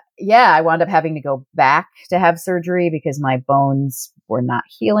 I wound up having to go back to have surgery because my bones were not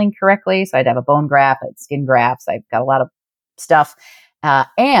healing correctly. So I'd have a bone graft, I had skin grafts. I've got a lot of stuff.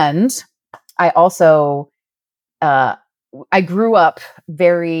 And I also, I grew up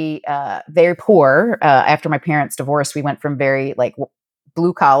very, very poor. After my parents divorced, we went from very like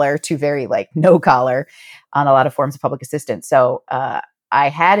blue collar to very like no collar on a lot of forms of public assistance. So, I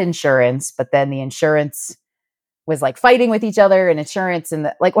had insurance, but then the insurance was like fighting with each other, and insurance,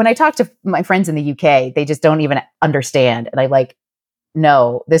 and like when I talk to my friends in the UK, they just don't even understand. And I like,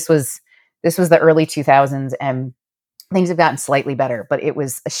 no, this was the early 2000s and things have gotten slightly better, but it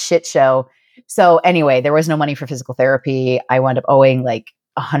was a shit show. So anyway, there was no money for physical therapy. I wound up owing like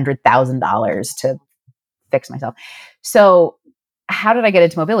 $100,000 to fix myself. So how did I get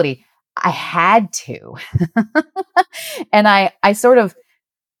into mobility? I had to. And I sort of,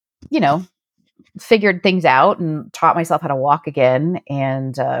 figured things out and taught myself how to walk again.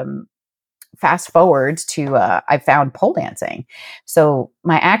 And fast forward to, I found pole dancing. So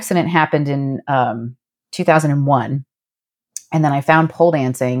my accident happened in 2001. And then I found pole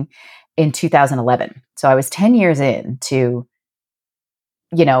dancing in 2011. So I was 10 years in to,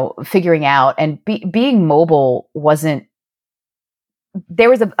 figuring out, and being mobile wasn't, there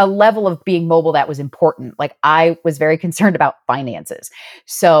was a level of being mobile that was important. Like I was very concerned about finances.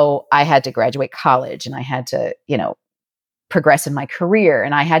 So I had to graduate college and I had to, progress in my career,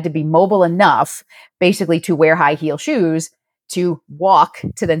 and I had to be mobile enough basically to wear high heel shoes, to walk,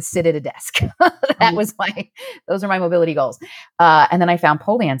 to then sit at a desk. Those are my mobility goals. And then I found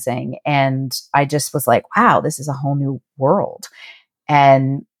pole dancing and I just was like, wow, this is a whole new world.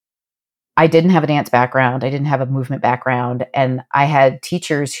 And I didn't have a dance background. I didn't have a movement background. And I had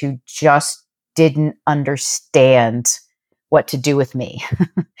teachers who just didn't understand what to do with me.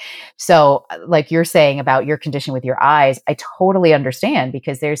 So like you're saying about your condition with your eyes, I totally understand,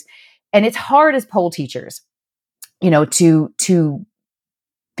 because and it's hard as pole teachers, to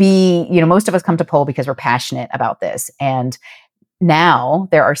be, most of us come to pole because we're passionate about this. And now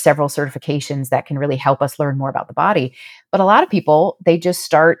there are several certifications that can really help us learn more about the body. But a lot of people, they just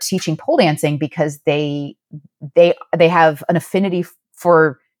start teaching pole dancing because they have an affinity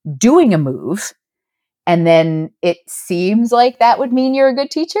for doing a move. And then it seems like that would mean you're a good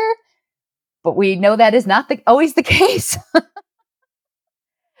teacher, but we know that is not always the case.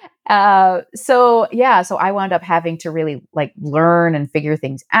 So I wound up having to really like learn and figure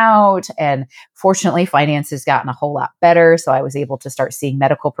things out. And fortunately, finance has gotten a whole lot better. So I was able to start seeing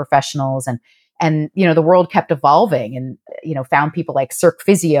medical professionals, and the world kept evolving, and, found people like Cirque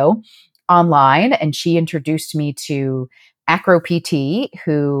Physio online. And she introduced me to Acro PT,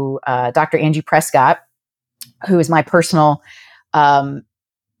 who, Dr. Angie Prescott, who is my personal,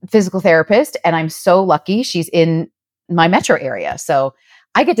 physical therapist. And I'm so lucky she's in my metro area. So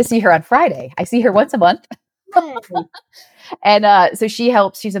I get to see her on Friday. I see her once a month. And so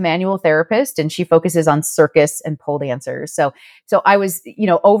she's a manual therapist, and she focuses on circus and pole dancers. So I was,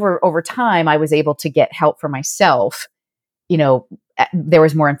 over time, I was able to get help for myself. There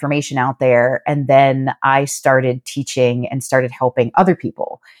was more information out there. And then I started teaching and started helping other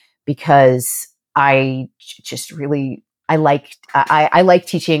people because I just really, I like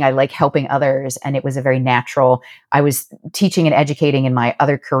teaching. I like helping others. And it was a very natural, I was teaching and educating in my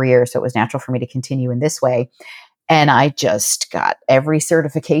other career. So it was natural for me to continue in this way. And I just got every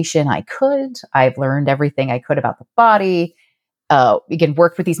certification I could. I've learned everything I could about the body. Again,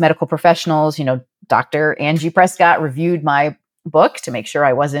 worked with these medical professionals. Dr. Angie Prescott reviewed my book to make sure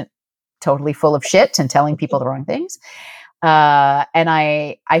I wasn't totally full of shit and telling people the wrong things. And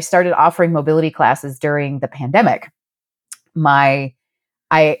I started offering mobility classes during the pandemic. My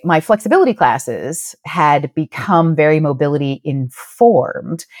flexibility classes had become very mobility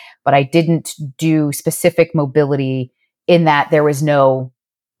informed, but I didn't do specific mobility in that there was no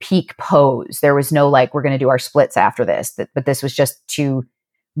peak pose. There was no like, we're going to do our splits after this, but this was just to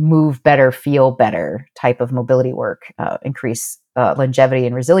move better, feel better type of mobility work, increase longevity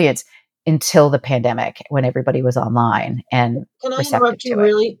and resilience until the pandemic when everybody was online and can I interrupt you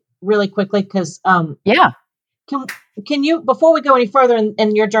really, really quickly? Because yeah. Can you, before we go any further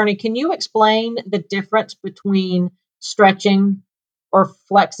in your journey, can you explain the difference between stretching or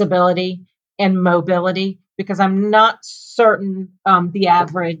flexibility and mobility? Because I'm not certain the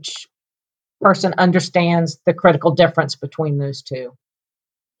average person understands the critical difference between those two.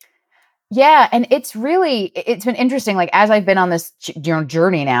 Yeah. And it's been interesting. Like, as I've been on this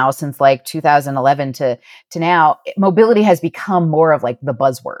journey now since like 2011 to now, mobility has become more of like the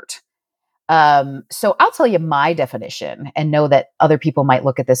buzzword. So I'll tell you my definition and know that other people might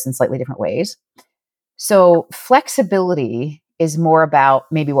look at this in slightly different ways. So flexibility is more about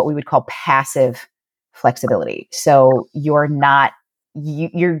maybe what we would call passive flexibility. So you're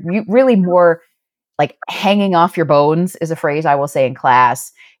really more like hanging off your bones is a phrase I will say in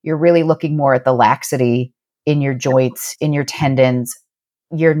class. You're really looking more at the laxity in your joints, in your tendons.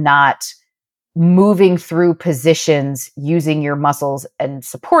 You're not moving through positions, using your muscles and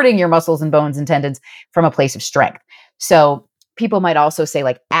supporting your muscles and bones and tendons from a place of strength. So people might also say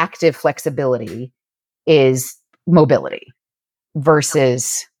like active flexibility is mobility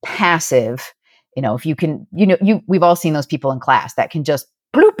versus passive. If you can, we've all seen those people in class that can just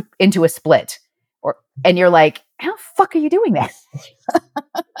bloop into a split and you're like, how the fuck are you doing that?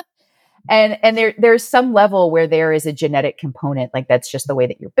 And there's some level where there is a genetic component, like that's just the way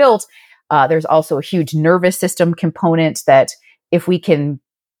that you're built. There's also a huge nervous system component that if we can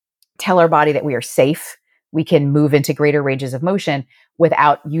tell our body that we are safe, we can move into greater ranges of motion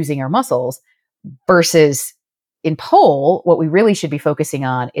without using our muscles. Versus in pole, what we really should be focusing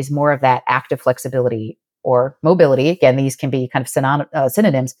on is more of that active flexibility or mobility. Again, these can be kind of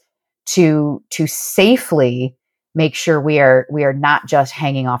synonyms to safely make sure we are not just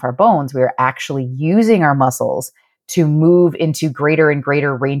hanging off our bones. We are actually using our muscles to move into greater and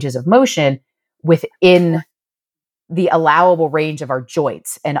greater ranges of motion within the allowable range of our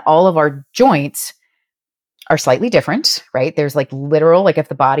joints. And all of our joints are slightly different, right? There's like literal, like if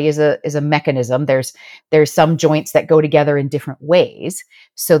the body is a mechanism, there's some joints that go together in different ways.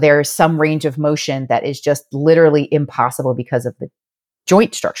 So there's some range of motion that is just literally impossible because of the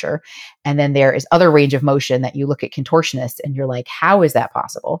joint structure. And then there is other range of motion that you look at contortionists and you're like, how is that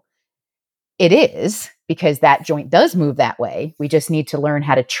possible? It is because that joint does move that way. We just need to learn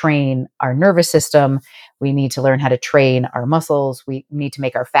how to train our nervous system. We need to learn how to train our muscles. We need to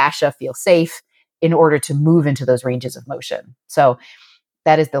make our fascia feel safe in order to move into those ranges of motion. So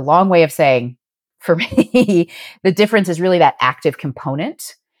that is the long way of saying, for me, the difference is really that active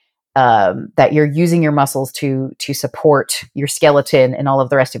component, that you're using your muscles to support your skeleton and all of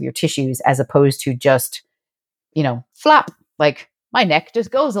the rest of your tissues, as opposed to just, flap. Like my neck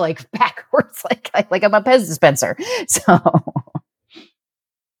just goes like backwards, like I'm a Pez dispenser. So,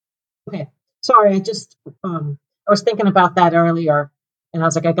 okay, sorry, I was thinking about that earlier, and I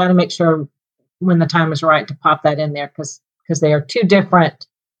was like, I got to make sure when the time is right to pop that in there because they are two different.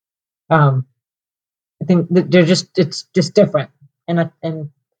 I think it's just different, and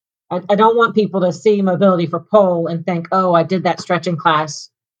I don't want people to see mobility for pole and think, oh, I did that stretching class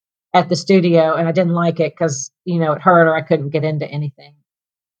at the studio and I didn't like it because, it hurt or I couldn't get into anything.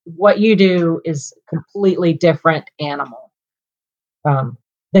 What you do is completely different animal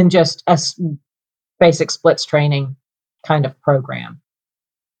than just a basic splits training kind of program.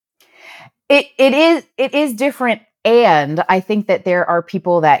 It is different. And I think that there are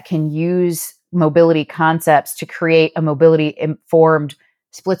people that can use mobility concepts to create a mobility informed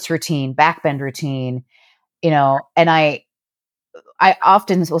splits routine, backbend routine, And I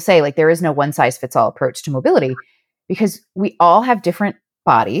often will say, like, there is no one size fits all approach to mobility, because we all have different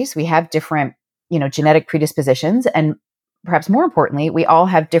bodies. We have different, genetic predispositions. And perhaps more importantly, we all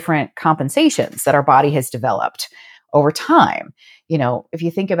have different compensations that our body has developed over time. If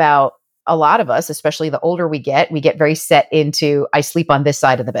you think about a lot of us, especially the older we get very set into, I sleep on this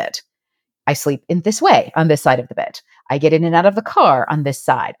side of the bed. I sleep in this way on this side of the bed. I get in and out of the car on this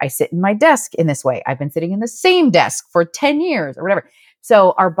side. I sit in my desk in this way. I've been sitting in the same desk for 10 years or whatever.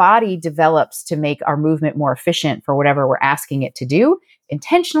 So our body develops to make our movement more efficient for whatever we're asking it to do,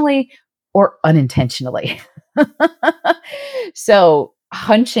 intentionally or unintentionally. So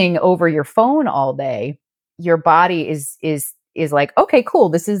hunching over your phone all day, your body is like, okay, cool.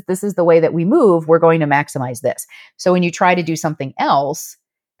 This is the way that we move. We're going to maximize this. So when you try to do something else,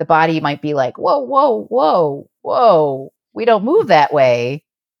 the body might be like, whoa, whoa, whoa, whoa. We don't move that way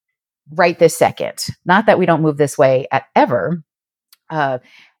right this second. Not that we don't move this way at ever.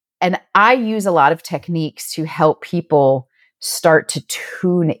 And I use a lot of techniques to help people start to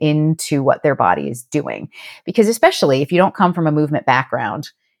tune into what their body is doing. Because especially if you don't come from a movement background,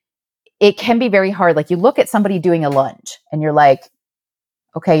 it can be very hard. Like, you look at somebody doing a lunge and you're like,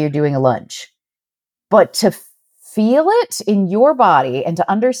 okay, you're doing a lunge. But to feel it in your body and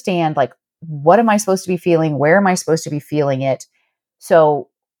to understand, like, what am I supposed to be feeling? Where am I supposed to be feeling it? So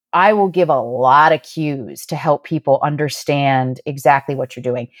I will give a lot of cues to help people understand exactly what you're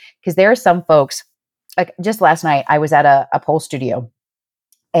doing. Because there are some folks, like just last night, I was at a pole studio,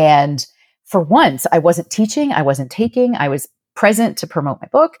 and for once I wasn't teaching, I wasn't taking, I was present to promote my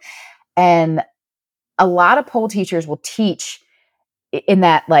book. And a lot of pole teachers will teach in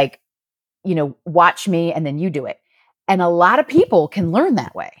that, like, watch me and then you do it. And a lot of people can learn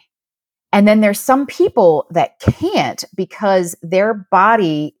that way. And then there's some people that can't, because their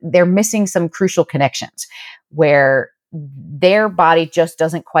body, they're missing some crucial connections where their body just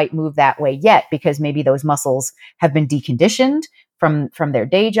doesn't quite move that way yet, because maybe those muscles have been deconditioned from their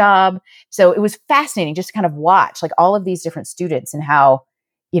day job. So it was fascinating just to kind of watch, like, all of these different students and how,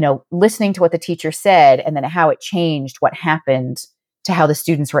 listening to what the teacher said and then how it changed what happened to how the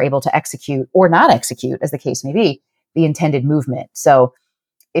students were able to execute or not execute, as the case may be, the intended movement. So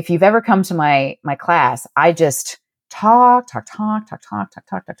if you've ever come to my class, I just talk,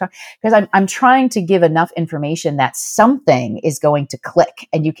 because I'm trying to give enough information that something is going to click,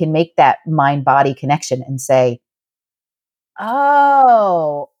 and you can make that mind body connection and say,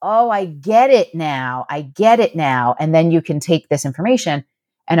 oh, I get it now. And then you can take this information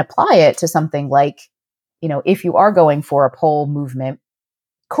and apply it to something like, if you are going for a pole movement,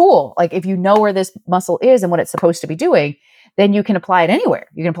 cool. Like, if you know where this muscle is and what it's supposed to be doing, then you can apply it anywhere.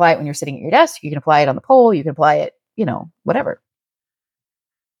 You can apply it when you're sitting at your desk. You can apply it on the pole. You can apply it, whatever.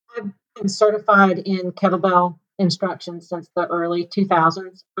 I've been certified in kettlebell instruction since the early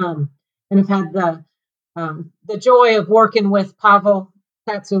 2000s, and I've had the joy of working with Pavel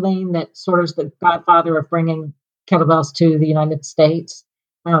Tatsulin, that sort of is the godfather of bringing kettlebells to the United States.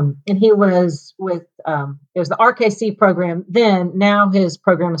 And he was with, it was the RKC program then. Now his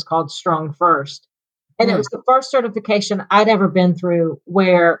program is called Strong First. And it was the first certification I'd ever been through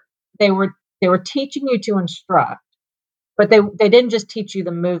where they were teaching you to instruct, but they didn't just teach you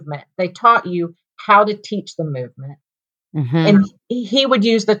the movement. They taught you how to teach the movement. Mm-hmm. And he would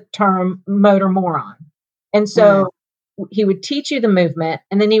use the term motor moron. And so he would teach you the movement,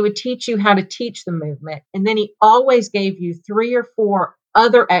 and then he would teach you how to teach the movement. And then he always gave you 3 or 4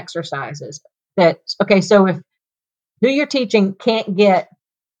 other exercises that, okay, so if who you're teaching can't get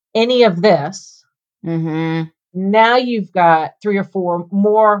any of this, now you've got 3 or 4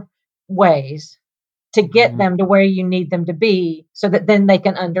 more ways to get them to where you need them to be, so that then they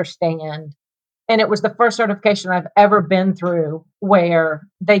can understand. And it was the first certification I've ever been through where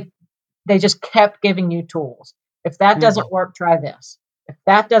they just kept giving you tools. If that doesn't work, try this. If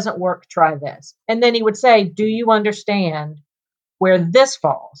that doesn't work, try this. And then he would say, do you understand where this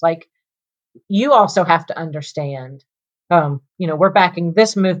falls? Like, you also have to understand, we're backing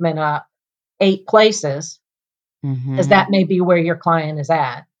this movement up 8 places, because that may be where your client is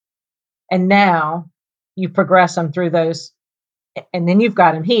at. And now you progress them through those, and then you've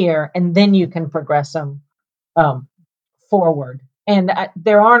got them here, and then you can progress them forward. And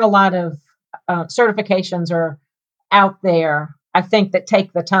there aren't a lot of certifications are out there, I think, that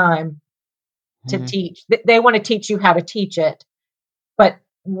take the time to teach. They want to teach you how to teach it, but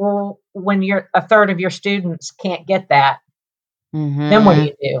when you're a third of your students can't get that, then what do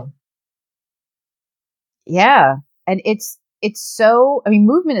you do? Yeah. And it's so, I mean,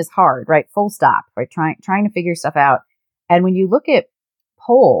 movement is hard, right? Full stop, right? Trying to figure stuff out. And when you look at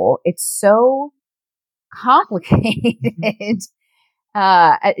pole, it's so complicated,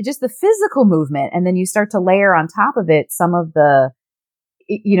 just the physical movement. And then you start to layer on top of it some of the,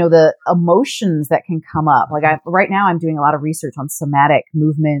 the emotions that can come up. Like right now I'm doing a lot of research on somatic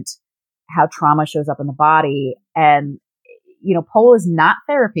movement, how trauma shows up in the body. And, pole is not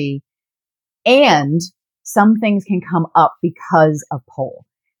therapy. And some things can come up because of pole,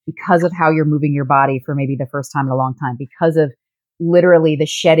 because of how you're moving your body for maybe the first time in a long time, because of literally the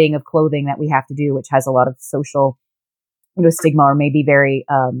shedding of clothing that we have to do, which has a lot of social stigma, or maybe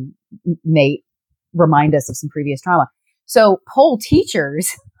may remind us of some previous trauma. So pole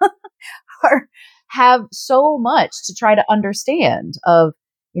teachers have so much to try to understand of,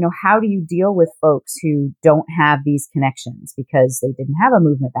 how do you deal with folks who don't have these connections because they didn't have a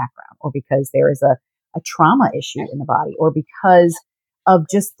movement background, or because there is a trauma issue in the body, or because of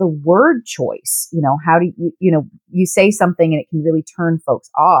just the word choice. How do you say something and it can really turn folks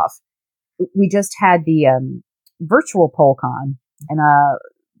off. We just had the virtual PoleCon, and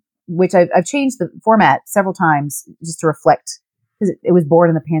which I've changed the format several times just to reflect, because it was born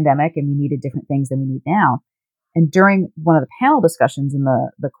in the pandemic and we needed different things than we need now. And during one of the panel discussions in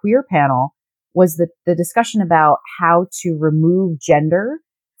the queer panel was the discussion about how to remove gender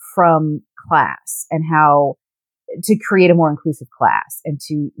from class, and how to create a more inclusive class, and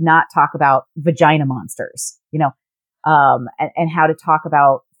to not talk about vagina monsters, and how to talk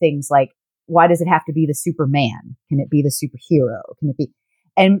about things like, why does it have to be the Superman? Can it be the superhero? Can it be,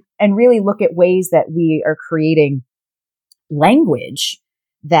 and really look at ways that we are creating language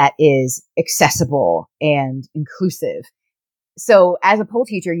that is accessible and inclusive. So as a pole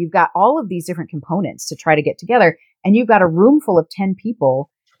teacher, you've got all of these different components to try to get together, and you've got a room full of 10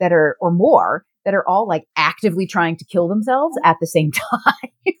 people that are, or more, that are all like actively trying to kill themselves at the same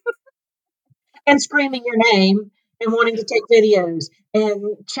time. And screaming your name and wanting to take videos and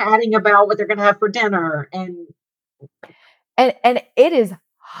chatting about what they're going to have for dinner. And it is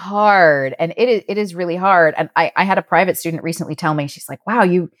hard. And it is really hard. And I had a private student recently tell me, she's like, wow,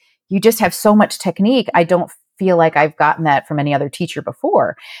 you just have so much technique. I don't feel like I've gotten that from any other teacher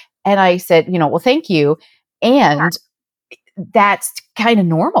before. And I said, well, thank you. And that's kind of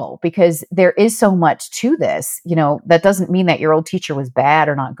normal, because there is so much to this. That doesn't mean that your old teacher was bad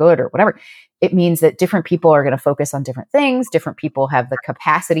or not good or whatever. It means that different people are going to focus on different things. Different people have the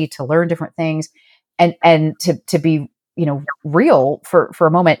capacity to learn different things, and to be, real for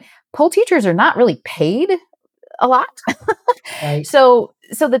a moment. Pole teachers are not really paid a lot. Right. So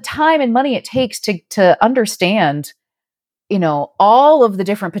the time and money it takes to understand, all of the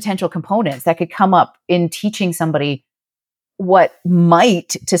different potential components that could come up in teaching somebody what might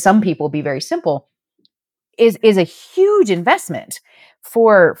to some people be very simple is a huge investment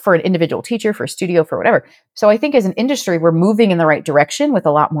for an individual teacher, for a studio, for whatever. So I think as an industry, we're moving in the right direction with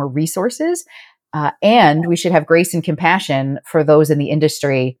a lot more resources. And we should have grace and compassion for those in the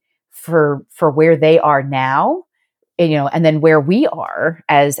industry for where they are now, and then where we are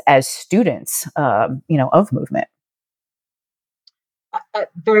as students, of movement.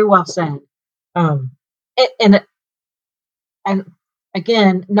 Very well said. And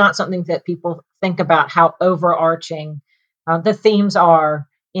again, not something that people think about, how overarching the themes are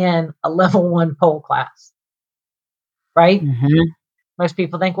in a level 1 pole class, right? Mm-hmm. Most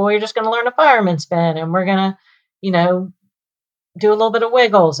people think, well, you're just going to learn a fireman spin, and we're going to, do a little bit of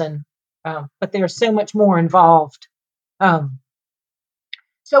wiggles, and but there's so much more involved.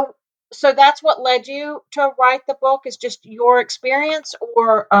 So that's what led you to write the book, is just your experience,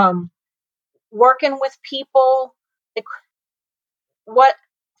 or working with people. What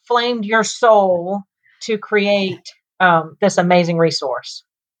flamed your soul to create this amazing resource?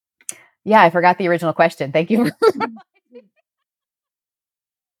 Yeah, I forgot the original question. Thank you.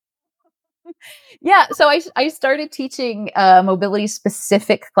 Yeah, so I started teaching mobility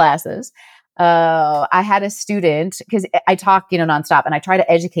specific classes. I had a student, because I talk, nonstop, and I try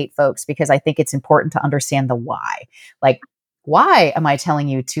to educate folks because I think it's important to understand the why. Like, why am I telling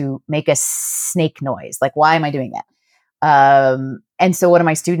you to make a snake noise? Like, why am I doing that? And so one of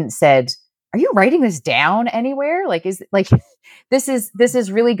my students said, are you writing this down anywhere? Like, this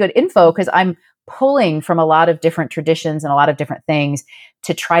is really good info, because I'm pulling from a lot of different traditions and a lot of different things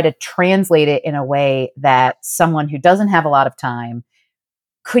to try to translate it in a way that someone who doesn't have a lot of time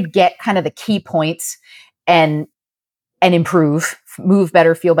could get kind of the key points and improve, move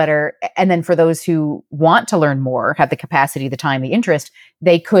better, feel better. And then for those who want to learn more, have the capacity, the time, the interest,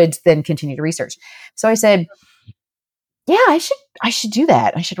 they could then continue to research. So I said, yeah, I should do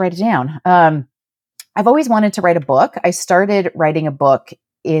that. I should write it down. I've always wanted to write a book. I started writing a book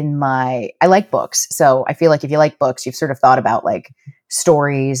I like books. So I feel like if you like books, you've sort of thought about like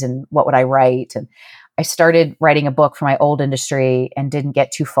stories and what would I write? And I started writing a book for my old industry and didn't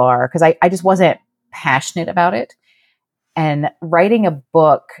get too far because I just wasn't passionate about it. And writing a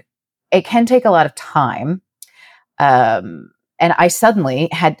book, it can take a lot of time. And I suddenly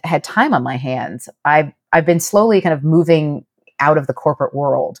had time on my hands. I've been slowly kind of moving out of the corporate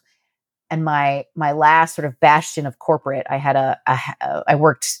world. And my last sort of bastion of corporate, I had I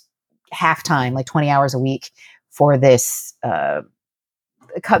worked half time, like 20 hours a week for this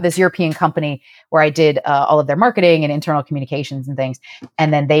European company where I did all of their marketing and internal communications and things.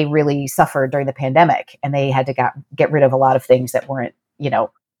 And then they really suffered during the pandemic, and they had to get rid of a lot of things that weren't,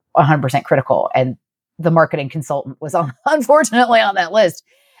 100% critical. And the marketing consultant was unfortunately on that list.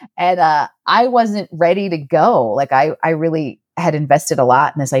 And I wasn't ready to go. Like I really had invested a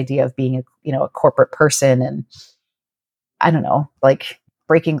lot in this idea of being a corporate person, and I don't know, like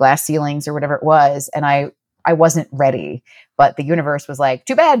breaking glass ceilings or whatever it was. And I wasn't ready, but the universe was like,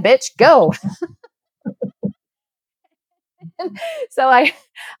 too bad, bitch, go. So I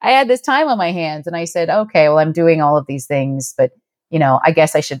had this time on my hands, and I said, okay, well, I'm doing all of these things, but I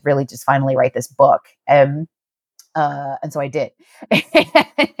guess I should really just finally write this book. And so I did.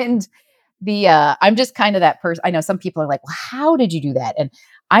 And I'm just kind of that person. I know some people are like, well, how did you do that? And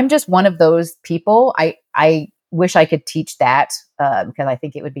I'm just one of those people. I wish I could teach that because I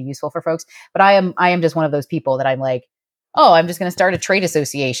think it would be useful for folks. But I am just one of those people that I'm like, oh, I'm just going to start a trade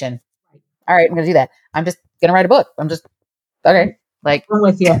association. All right, I'm going to do that. I'm just going to write a book. I'm just okay. Like I'm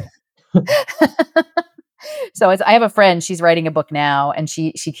with you. So I have a friend. She's writing a book now, and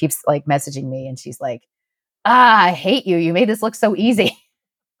she keeps like messaging me, and she's like, I hate you. You made this look so easy.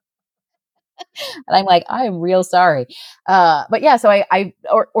 And I'm like, I'm real sorry. But yeah, so I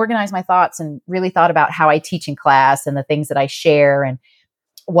organized my thoughts and really thought about how I teach in class and the things that I share and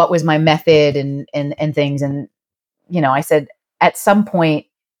what was my method and things. And, I said, at some point,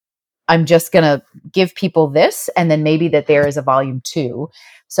 I'm just going to give people this, and then maybe that there is a volume 2.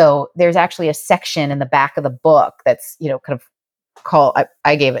 So there's actually a section in the back of the book that's, kind of called,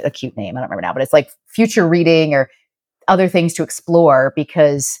 I gave it a cute name. I don't remember now, but it's like future reading or other things to explore,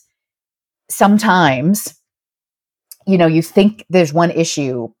 because sometimes, you think there's one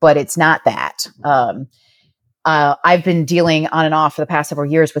issue, but it's not that. I've been dealing on and off for the past several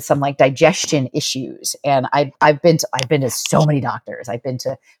years with some like digestion issues. And I've been to so many doctors.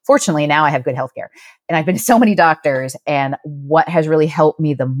 Fortunately now I have good healthcare, and I've been to so many doctors. And what has really helped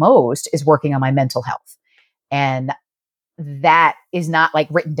me the most is working on my mental health. And that is not like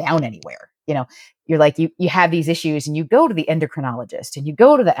written down anywhere. You're like, you have these issues, and you go to the endocrinologist, and you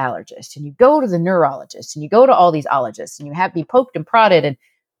go to the allergist, and you go to the neurologist, and you go to all these ologists, and you have to be poked and prodded and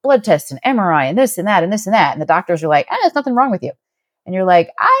blood tests and MRI and this and that and this and that. And the doctors are like, there's nothing wrong with you. And you're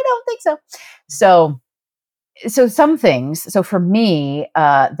like, I don't think so. So some things, so for me,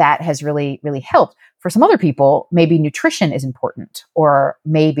 that has really, really helped. For some other people, maybe nutrition is important, or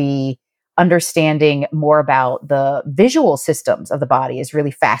maybe understanding more about the visual systems of the body is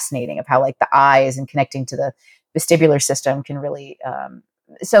really fascinating, of how like the eyes and connecting to the vestibular system can really,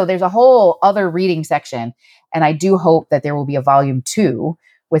 so there's a whole other reading section. And I do hope that there will be a volume 2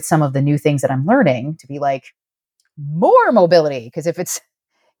 with some of the new things that I'm learning, to be like more mobility. Because if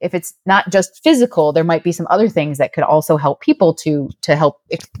it's not just physical, there might be some other things that could also help people to help,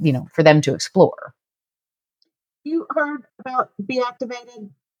 for them to explore. You heard about Be Activated,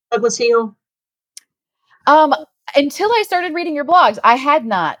 Douglas Hill? Until I started reading your blogs, I had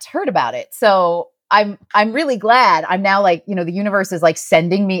not heard about it. So I'm really glad. I'm now like, the universe is like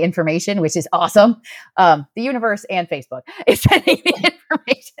sending me information, which is awesome. The universe and Facebook is sending me information.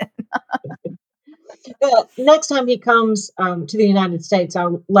 Next time he comes to the United States,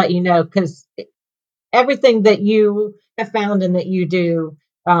 I'll let you know, because everything that you have found and that you do,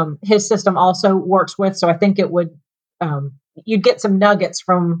 his system also works with. So I think it would, you'd get some nuggets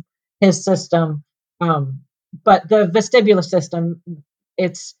from his system. But the vestibular system,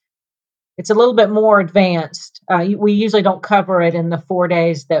 it's a little bit more advanced. We usually don't cover it in the 4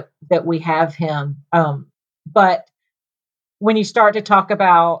 days that we have him. But when you start to talk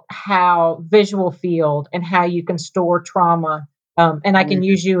about how visual field and how you can store trauma, and I can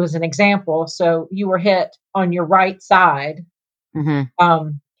use you as an example. So you were hit on your right side. Mm-hmm.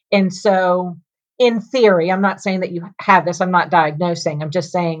 And so in theory, I'm not saying that you have this, I'm not diagnosing, I'm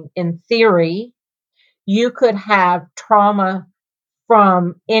just saying in theory, you could have trauma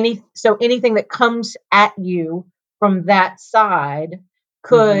from anything that comes at you from that side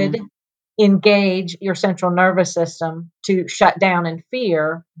could engage your central nervous system to shut down in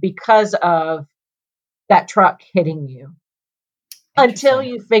fear because of that truck hitting you, until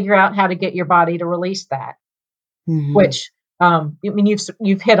you figure out how to get your body to release that. Which, I mean,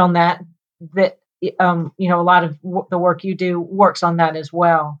 you've hit on that a lot of the work you do works on that as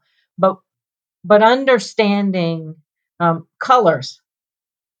well. But understanding colors,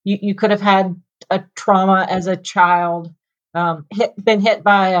 you could have had a trauma as a child, been hit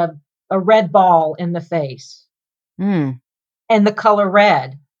by a red ball in the face, and the color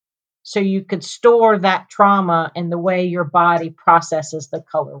red. So you could store that trauma in the way your body processes the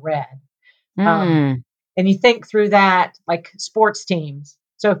color red. And you think through that like sports teams.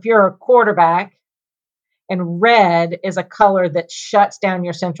 So if you're a quarterback and red is a color that shuts down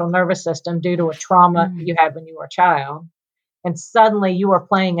your central nervous system due to a trauma you had when you were a child, and suddenly you are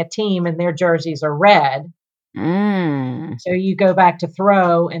playing a team and their jerseys are red. So you go back to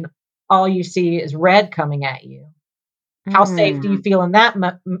throw and all you see is red coming at you. How safe do you feel in that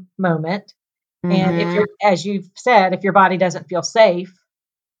moment? And if you're, as you've said, if your body doesn't feel safe,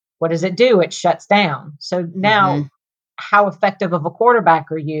 what does it do? It shuts down. So now, how effective of a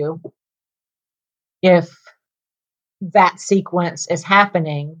quarterback are you if that sequence is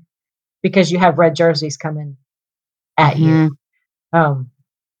happening because you have red jerseys coming at you?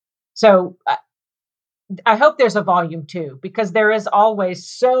 So I hope there's a volume 2, because there is always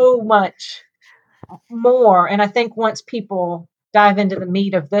so much more. And I think once people dive into the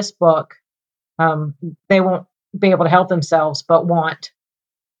meat of this book, they won't be able to help themselves, but want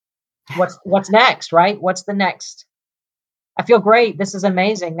what's next, right? What's the next? I feel great. This is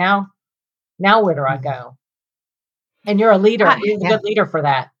amazing. Now where do I go? And you're a leader. You're a good leader for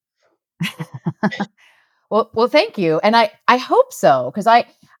that. Well, thank you. And I hope so. Cause I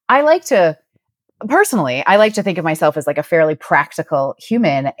like to, personally, I like to think of myself as like a fairly practical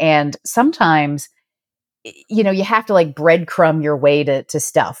human. And sometimes, you have to like breadcrumb your way to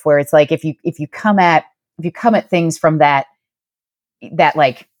stuff where it's like, if you come at things from that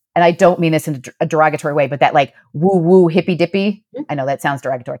like, and I don't mean this in a derogatory way, but that like woo woo hippy dippy. I know that sounds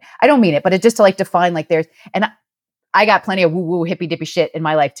derogatory. I don't mean it, but it's just to like define like and I got plenty of woo woo hippy dippy shit in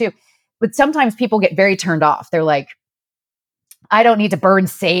my life too. But sometimes people get very turned off. They're like, I don't need to burn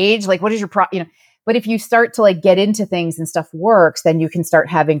sage. Like, what is your but if you start to like get into things and stuff works, then you can start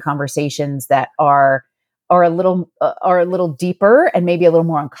having conversations that are a little deeper and maybe a little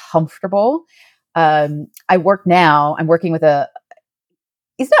more uncomfortable. I'm working with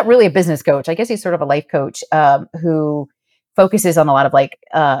he's not really a business coach. I guess he's sort of a life coach, who focuses on a lot of like,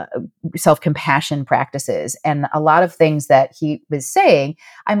 self-compassion practices, and a lot of things that he was saying.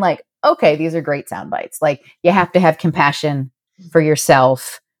 I'm like, okay, these are great sound bites. Like, you have to have compassion for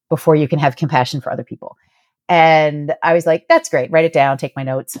yourself before you can have compassion for other people. And I was like, that's great. Write it down, take my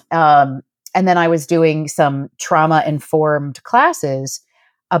notes. And then I was doing some trauma-informed classes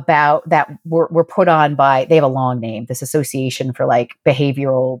about that were put on by, they have a long name, this Association for like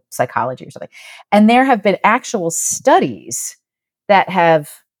Behavioral Psychology or something. And there have been actual studies that have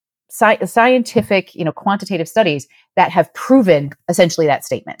scientific, quantitative studies that have proven essentially that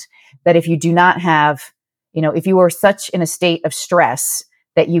statement, that if you do not have, if you are such in a state of stress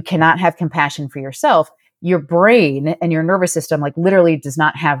that you cannot have compassion for yourself, your brain and your nervous system like literally does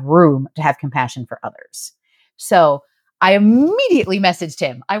not have room to have compassion for others. So I immediately messaged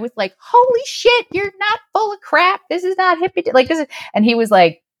him. I was like, holy shit, you're not full of crap. This is not hippie. Like this is, and he was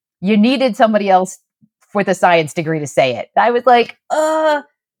like, you needed somebody else with a science degree to say it. I was like, I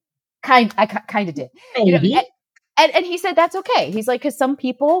kind of did. Maybe. And he said, that's okay. He's like, cause some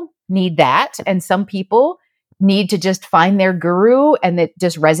people need that. And some people need to just find their guru and it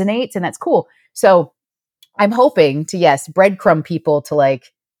just resonates, and that's cool. So I'm hoping to, yes, breadcrumb people to like,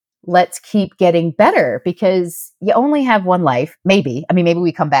 let's keep getting better, because you only have one life. Maybe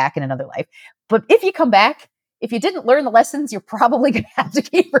we come back in another life, but if you come back, if you didn't learn the lessons, you're probably going to have to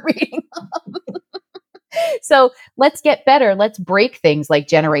keep repeating them. So let's get better. Let's break things like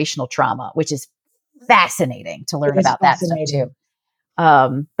generational trauma, which is fascinating to learn about that stuff too.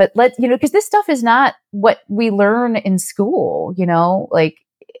 But because this stuff is not what we learn in school, like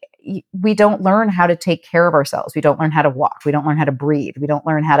we don't learn how to take care of ourselves. We don't learn how to walk. We don't learn how to breathe. We don't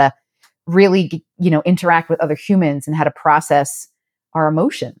learn how to really, interact with other humans and how to process our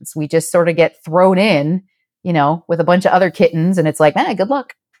emotions. We just sort of get thrown in, with a bunch of other kittens, and it's like, good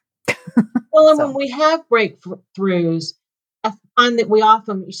luck. Well, and when we have breakthroughs, I find that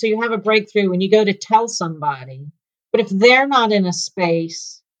you have a breakthrough when you go to tell somebody, but if they're not in a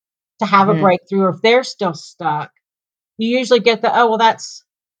space to have a breakthrough, or if they're still stuck, you usually get that's,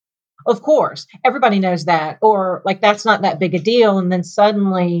 of course, everybody knows that, or like, that's not that big a deal. And then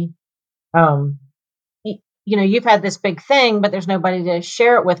suddenly, you've had this big thing, but there's nobody to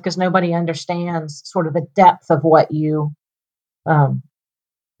share it with because nobody understands sort of the depth of what you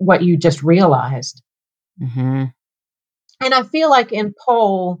just realized. And I feel like in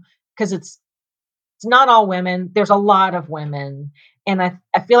Pole, because it's not all women. There's a lot of women. And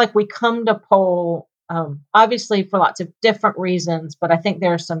I feel like we come to pole, obviously for lots of different reasons, but I think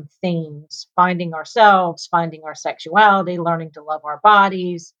there are some themes: finding ourselves, finding our sexuality, learning to love our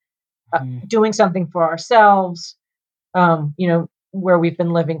bodies, doing something for ourselves, where we've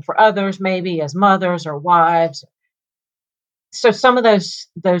been living for others, maybe as mothers or wives. So some of those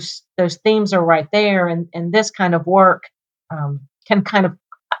themes are right there, and this kind of work can kind of,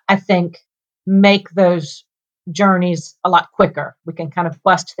 I think, make those journeys a lot quicker. We can kind of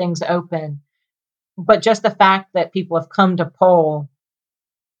bust things open. But just the fact that people have come to pole,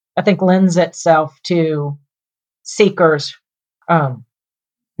 I think, lends itself to seekers, trying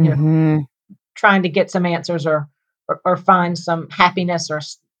to get some answers or find some happiness or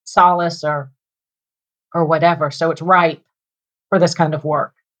solace or whatever. So it's ripe for this kind of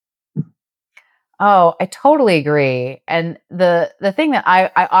work. Oh, I totally agree. And the thing that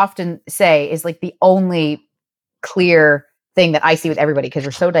I often say is like the only clear thing that I see with everybody, because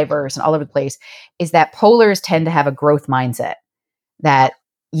we're so diverse and all over the place, is that polars tend to have a growth mindset, that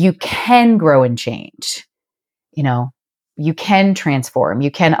you can grow and change. You can transform,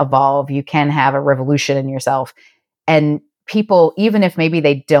 you can evolve, you can have a revolution in yourself. And people, even if maybe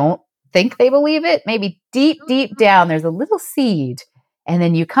they don't think they believe it, maybe deep, deep down, there's a little seed. And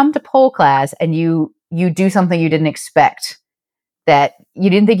then you come to pole class and you do something you didn't expect, that you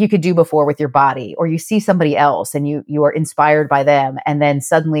didn't think you could do before with your body, or you see somebody else and you are inspired by them. And then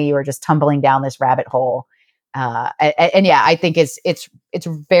suddenly you are just tumbling down this rabbit hole. And yeah, I think it's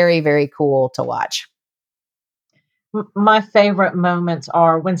very, very cool to watch. My favorite moments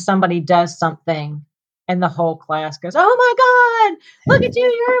are when somebody does something and the whole class goes, "Oh my God, look at you.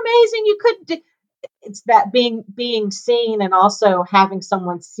 You're amazing. You could do." It's that being seen, and also having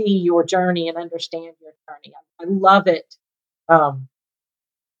someone see your journey and understand your journey. I love it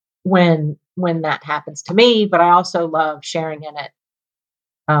when that happens to me, but I also love sharing in it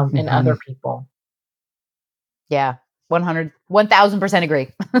in other people. Yeah, 1000% agree.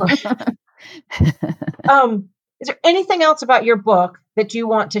 Is there anything else about your book that you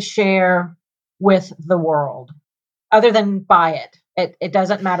want to share with the world other than buy it? It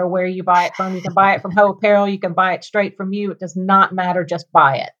doesn't matter where you buy it from. You can buy it from Ho Apparel. You can buy it straight from you. It does not matter. Just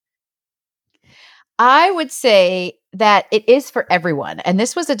buy it. I would say that it is for everyone. And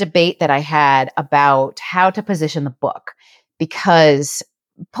this was a debate that I had about how to position the book, because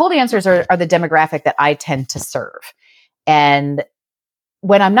pole dancers are the demographic that I tend to serve. And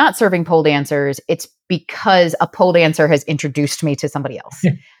when I'm not serving pole dancers, it's because a pole dancer has introduced me to somebody else.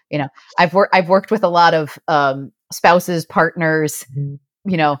 I've worked with a lot of spouses, partners,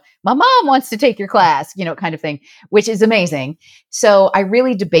 my mom wants to take your class, kind of thing, which is amazing. So I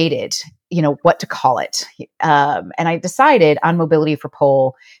really debated, what to call it. And I decided on mobility for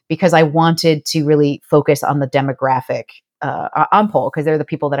pole because I wanted to really focus on the demographic on pole, because they're the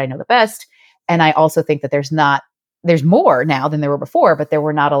people that I know the best. And I also think that there's more now than there were before, but there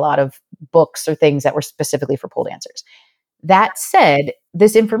were not a lot of books or things that were specifically for pole dancers. That said,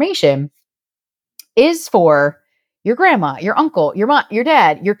 this information is for your grandma, your uncle, your mom, your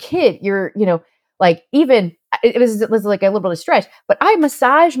dad, your kid, even it was like a little bit of stretch, but I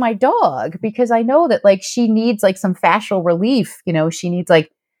massage my dog because I know that like she needs like some fascial relief. She needs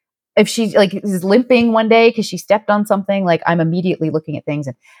like, if she like is limping one day because she stepped on something, like I'm immediately looking at things.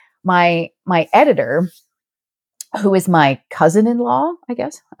 And my editor, who is my cousin-in-law, I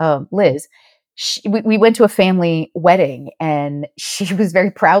guess, Liz, we went to a family wedding, and she was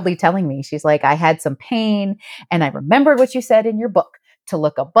very proudly telling me, she's like, I had some pain and I remembered what you said in your book to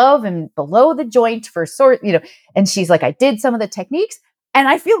look above and below the joint for and she's like, I did some of the techniques and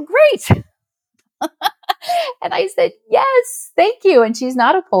I feel great. And I said, yes, thank you. And she's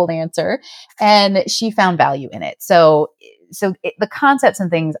not a pole dancer, and she found value in it. So the concepts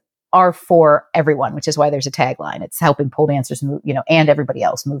and things are for everyone, which is why there's a tagline. It's helping pole dancers move, and everybody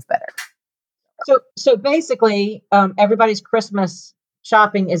else move better. So basically, everybody's Christmas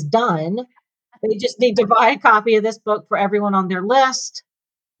shopping is done. They just need to buy a copy of this book for everyone on their list,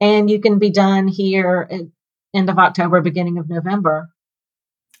 and you can be done here at end of October, beginning of November.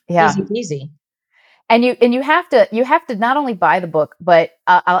 Yeah, easy. And you have to not only buy the book, but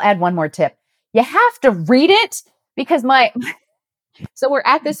I'll add one more tip. You have to read it, because so we're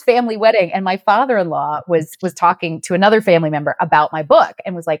at this family wedding, and my father-in-law was talking to another family member about my book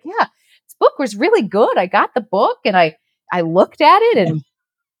and was like, yeah, this book was really good. I got the book and I looked at it and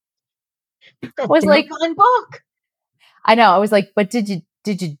was like, fun book. I know. I was like, but did you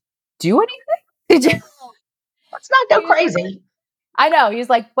do anything? Did you? Let's not go crazy. I know. He's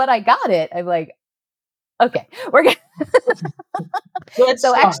like, but I got it. I'm like, okay, we're good. Good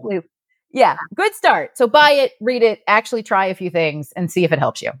So start. actually, Yeah, good start. So buy it, read it, actually try a few things and see if it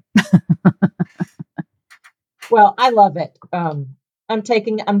helps you. Well, I love it. I'm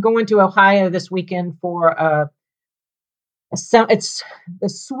going to Ohio this weekend for it's the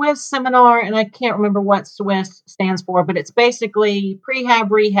Swiss seminar, and I can't remember what Swiss stands for, but it's basically prehab,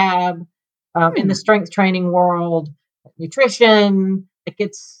 rehab, in the strength training world, nutrition. Like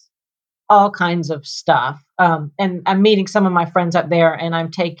it's all kinds of stuff. And I'm meeting some of my friends up there, and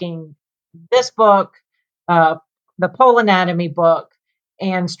I'm taking this book, uh, the pole anatomy book,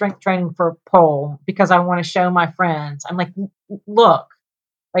 and strength training for pole because I want to show my friends. I'm like, look,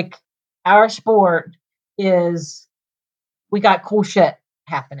 like our sport is, we got cool shit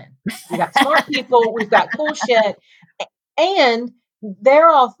happening. We got smart people. We've got cool shit, and they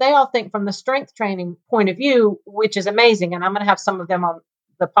all think from the strength training point of view, which is amazing. And I'm going to have some of them on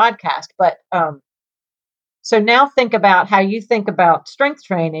the podcast. But so now think about how you think about strength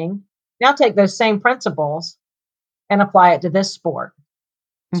training. Now take those same principles and apply it to this sport.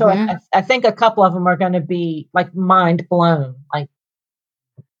 So I think a couple of them are going to be like mind blown. Like,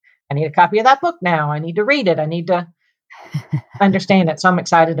 I need a copy of that book now. I need to read it. I need to understand it. So I'm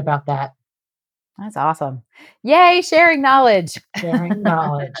excited about that. That's awesome. Yay, sharing knowledge. Sharing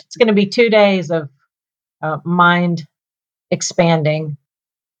knowledge. It's going to be 2 days of mind expanding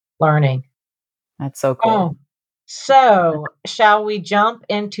learning. That's so cool. Oh, so shall we jump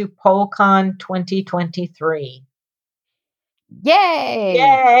into PoleCon 2023?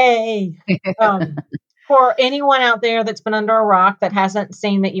 Yay! For anyone out there that's been under a rock that hasn't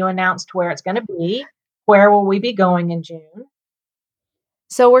seen that you announced where it's going to be, where will we be going in June?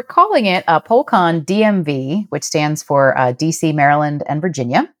 So we're calling it PoleCon DMV, which stands for DC, Maryland, and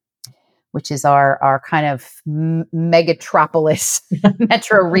Virginia, which is our kind of megatropolis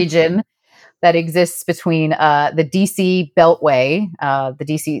metro region that exists between the DC Beltway,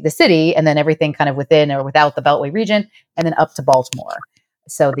 the city, and then everything kind of within or without the Beltway region, and then up to Baltimore.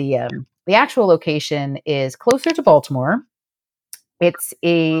 So the actual location is closer to Baltimore.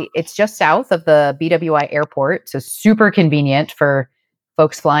 It's just south of the BWI airport, so super convenient for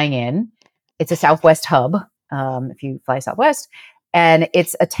folks flying in. It's a Southwest hub if you fly Southwest, and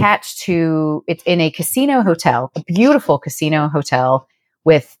it's in a casino hotel, a beautiful casino hotel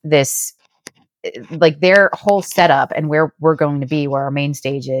with this, like their whole setup and where we're going to be, where our main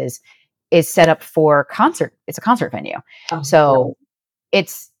stage is set up for concert. It's a concert venue. Oh, So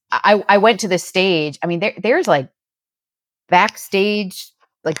I went to this stage. I mean, there's like backstage,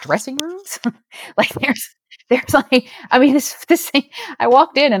 like dressing rooms. Like there's like, I mean, this thing, I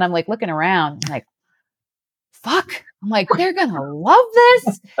walked in and I'm like looking around, I'm like, fuck. I'm like, they're going to love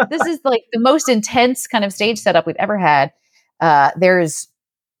this. This is like the most intense kind of stage setup we've ever had. There's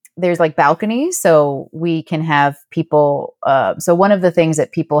like balconies, so we can have people. So one of the things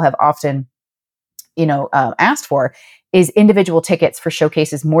that people have often, asked for is individual tickets for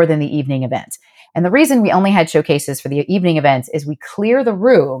showcases more than the evening event. And the reason we only had showcases for the evening events is we clear the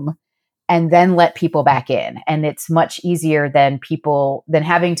room and then let people back in. And it's much easier than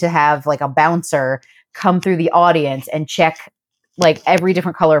having to have like a bouncer come through the audience and check like every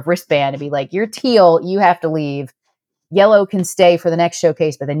different color of wristband and be like, you're teal, you have to leave. Yellow can stay for the next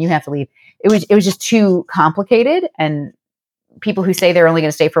showcase, but then you have to leave. It was just too complicated. And people who say they're only going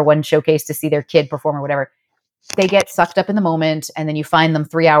to stay for one showcase to see their kid perform or whatever, they get sucked up in the moment. And then you find them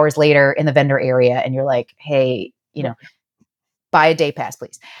 3 hours later in the vendor area and you're like, hey, buy a day pass,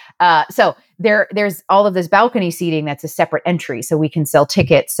 please. So there's all of this balcony seating that's a separate entry. So we can sell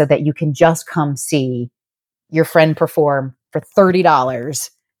tickets so that you can just come see your friend perform for $30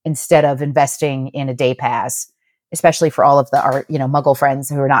 instead of investing in a day pass, especially for all of our, Muggle friends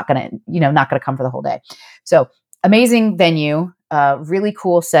who are not going to come for the whole day. So amazing venue, really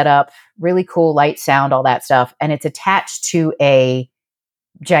cool setup, really cool light, sound, all that stuff. And it's attached to a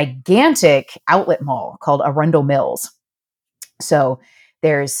gigantic outlet mall called Arundel Mills. So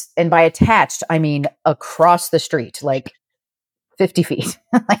and by attached, I mean across the street, like 50 feet,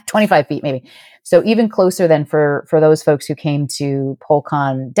 like 25 feet maybe. So even closer than for those folks who came to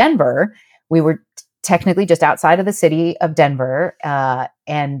PoleCon Denver, we were technically just outside of the city of Denver.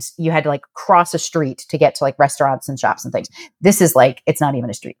 And you had to like cross a street to get to like restaurants and shops and things. This is like, it's not even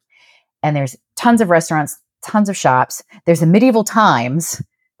a street. And there's tons of restaurants, tons of shops. There's a medieval times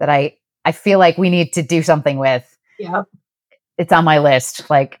that I feel like we need to do something with. Yep. It's on my list.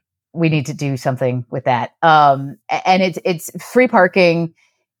 Like we need to do something with that. And it's free parking.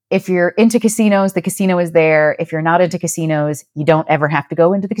 If you're into casinos, the casino is there. If you're not into casinos, you don't ever have to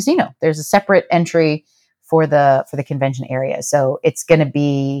go into the casino. There's a separate entry for the convention area. So it's going to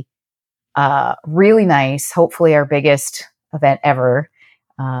be really nice. Hopefully our biggest event ever.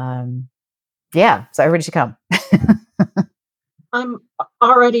 yeah, so everybody should come. I'm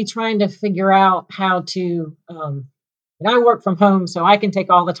already trying to figure out how to, and I work from home, so I can take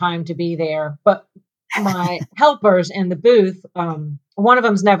all the time to be there. But my helpers in the booth, one of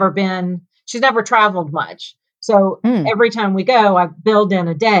them's she's never traveled much. So Mm. every time we go, I build in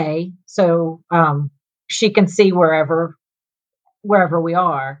a day so she can see wherever we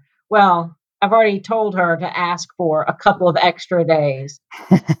are. Well, I've already told her to ask for a couple of extra days.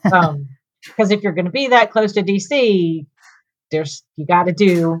 Because if you're going to be that close to DC, there's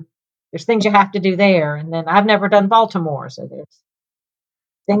things you have to do there. And then I've never done Baltimore, so there's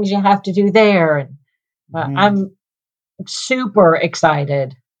things you have to do there. And I'm super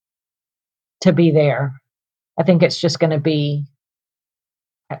excited to be there. I think it's just going to be,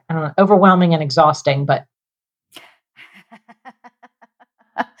 I don't know, overwhelming and exhausting, but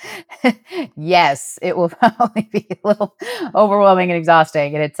Yes, it will probably be a little overwhelming and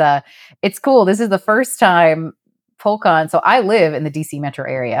exhausting. And it's cool. This is the first time PoleCon. So I live in the DC metro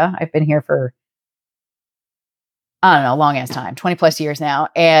area. I've been here for, I don't know, long ass time, 20 plus years now.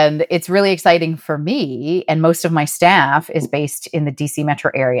 And it's really exciting for me. And most of my staff is based in the DC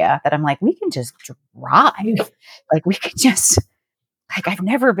metro area that I'm like, we can just drive. Like we could just, like, I've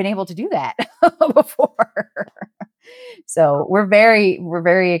never been able to do that before. So we're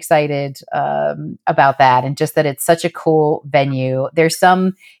very excited about that, and just that it's such a cool venue. There's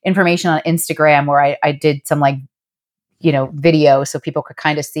some information on Instagram where I did some video so people could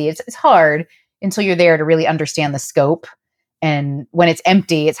kind of see. It's hard until you're there to really understand the scope, and when it's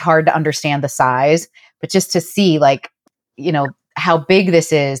empty, it's hard to understand the size. But just to see how big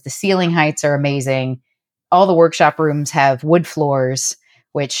this is, the ceiling heights are amazing. All the workshop rooms have wood floors,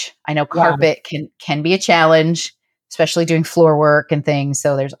 which I know carpet can be a challenge, especially doing floor work and things.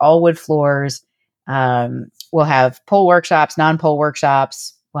 So there's all wood floors. We'll have pole workshops, non-pole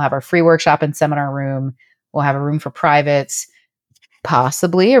workshops. We'll have our free workshop and seminar room. We'll have a room for privates,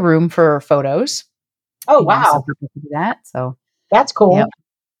 possibly a room for photos. Oh, wow. So people can do that. So that's cool. Yep.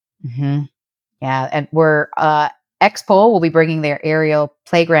 Mm-hmm. Yeah. And we're, X-Pole will be bringing their aerial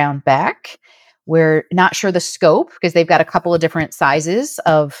playground back. We're not sure the scope because they've got a couple of different sizes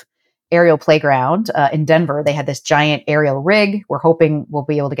of aerial playground. In Denver, they had this giant aerial rig. We're hoping we'll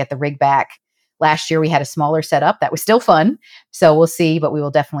be able to get the rig back. Last year, we had a smaller setup that was still fun. So we'll see, but we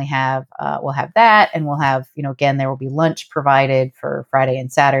will definitely we'll have that. And we'll have, again, there will be lunch provided for Friday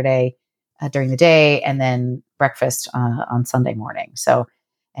and Saturday during the day, and then breakfast on Sunday morning. So,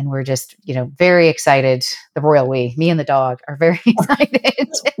 and we're just, very excited. The royal me and the dog are very excited.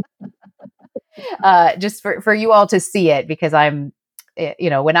 Just for you all to see it, because I'm,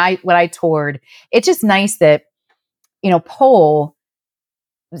 when I toured, it's just nice that, pole,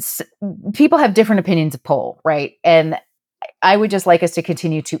 people have different opinions of pole, right? And I would just like us to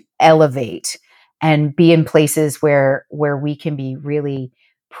continue to elevate and be in places where we can be really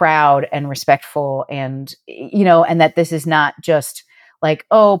proud and respectful, and, and that this is not just like,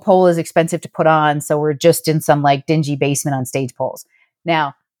 oh, pole is expensive to put on, so we're just in some like dingy basement on stage poles.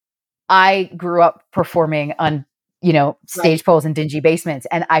 Now, I grew up performing on, stage poles and dingy basements,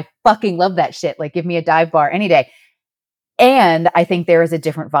 and I fucking love that shit. Like, give me a dive bar any day. And I think there is a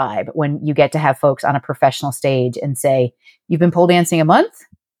different vibe when you get to have folks on a professional stage and say, you've been pole dancing a month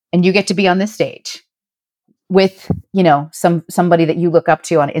and you get to be on this stage with, somebody that you look up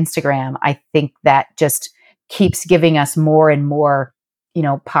to on Instagram. I think that just keeps giving us more and more,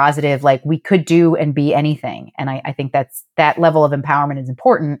 positive, like we could do and be anything. And I think that level of empowerment is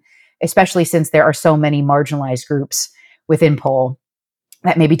important, especially since there are so many marginalized groups within pole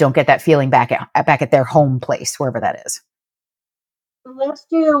that maybe don't get that feeling back at their home place, wherever that is. Let's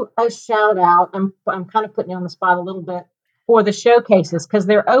do a shout out. I'm kind of putting you on the spot a little bit for the showcases, because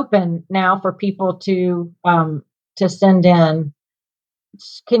they're open now for people to send in.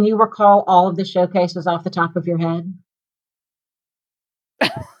 Can you recall all of the showcases off the top of your head?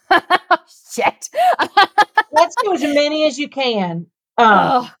 Shit. Let's do as many as you can.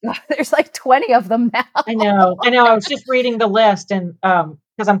 There's like 20 of them now. I know. I was just reading the list, and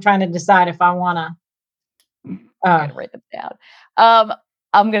because I'm trying to decide if I want to. I'm gonna write them down.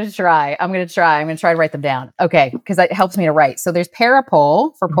 I'm gonna try to write them down. Okay, because it helps me to write. So there's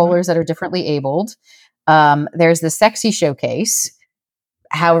parapole for polers that are differently abled. There's the sexy showcase,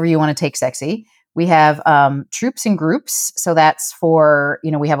 however you want to take sexy. We have troops and groups. So that's for,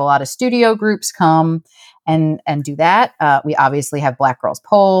 we have a lot of studio groups come and do that. We obviously have Black Girls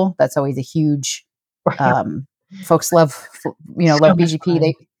Pole. That's always a huge, folks love, love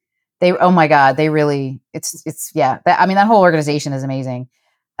BGP. They, oh my God, they really, it's, yeah. That whole organization is amazing.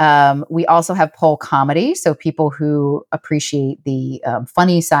 We also have pole comedy, so people who appreciate the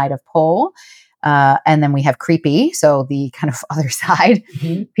funny side of pole. And then we have creepy, so the kind of other side,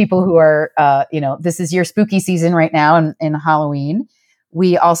 people who are, this is your spooky season right now in Halloween.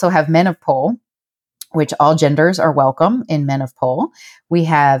 We also have men of pole, which all genders are welcome in men of pole. We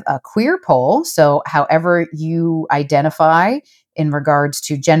have a queer pole, so however you identify in regards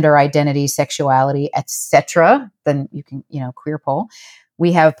to gender identity, sexuality, etc., then you can, queer pole.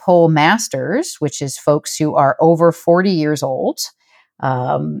 We have pole masters, which is folks who are over 40 years old.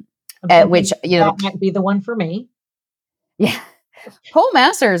 Which that might be the one for me. Yeah, pole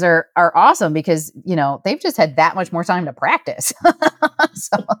masters are awesome because they've just had that much more time to practice.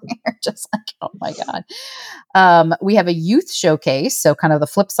 So you're just like, oh my god. We have a youth showcase, so kind of the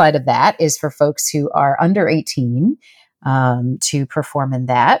flip side of that is for folks who are under 18 to perform in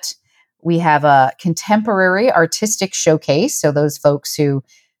that. We have a contemporary artistic showcase, so those folks who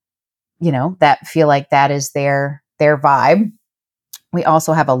that feel like that is their vibe. We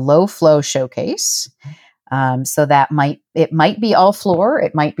also have a low flow showcase. So that might be all floor.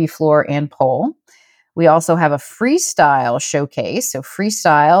 It might be floor and pole. We also have a freestyle showcase. So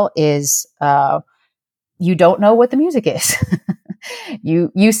freestyle is, you don't know what the music is.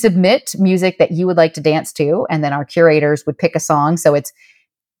 You submit music that you would like to dance to, and then our curators would pick a song. So it's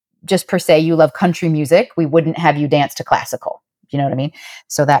just per se, you love country music. We wouldn't have you dance to classical. You know what I mean?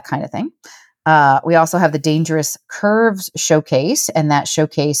 So that kind of thing. We also have the Dangerous Curves showcase, and that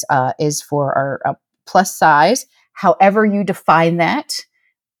showcase is for our plus size. However you define that,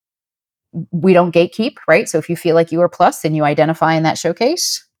 we don't gatekeep, right? So if you feel like you are plus and you identify in that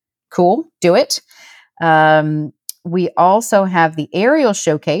showcase, cool, do it. We also have the aerial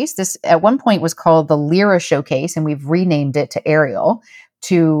showcase. This at one point was called the Lyra showcase, and we've renamed it to aerial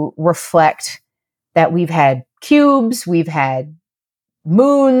to reflect that we've had cubes, we've had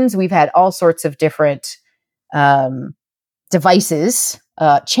moons, we've had all sorts of different devices,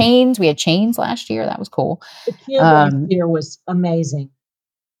 chains. We had chains last year. That was cool. The cube last year was amazing.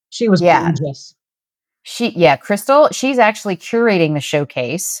 She was gorgeous. Crystal, she's actually curating the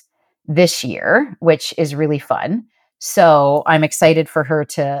showcase this year, which is really fun. So I'm excited for her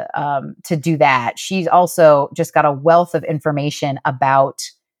to do that. She's also just got a wealth of information about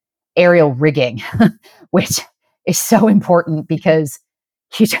aerial rigging, which is so important because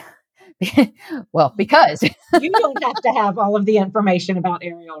because you don't have to have all of the information about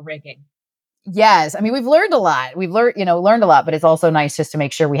aerial rigging. Yes. I mean, we've learned a lot. We've learned a lot, but it's also nice just to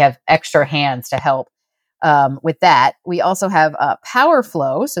make sure we have extra hands to help with that. We also have power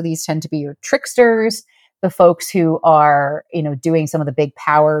flow. So these tend to be your tricksters, the folks who are, doing some of the big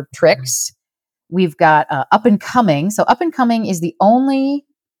power tricks. We've got up and coming. So up and coming is the only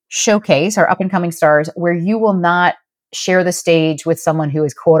showcase, or up and coming stars, where you will not share the stage with someone who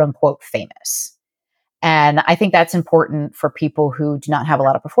is quote unquote famous. And I think that's important for people who do not have a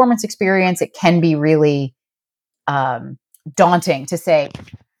lot of performance experience. It can be really daunting to say,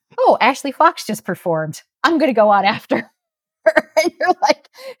 oh, Ashley Fox just performed. I'm going to go out after her. And you're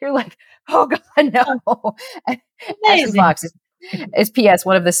like, oh God, no. Ashley Fox is PS,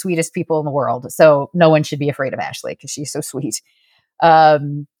 one of the sweetest people in the world. So no one should be afraid of Ashley because she's so sweet.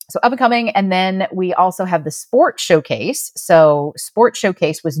 So up and coming. And then we also have the sports showcase. So sports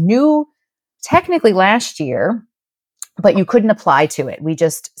showcase was new technically last year, but you couldn't apply to it. We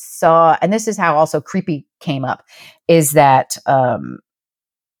just saw, and this is how also creepy came up, is that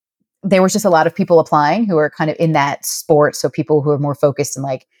there was just a lot of people applying who are kind of in that sport. So people who are more focused in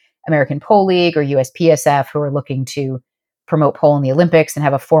like American Pole League or USPSF, who are looking to promote pole in the Olympics and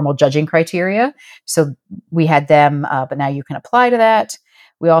have a formal judging criteria. So we had them, but now you can apply to that.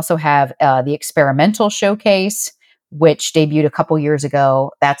 We also have the experimental showcase, which debuted a couple years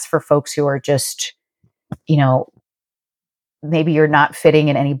ago. That's for folks who are just, maybe you're not fitting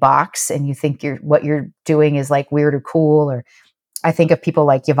in any box and you think what you're doing is like weird or cool. Or I think of people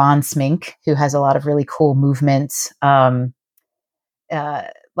like Yvonne Smink, who has a lot of really cool movements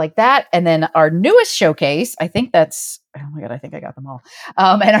like that. And then our newest showcase, I think that's, oh my God, I think I got them all.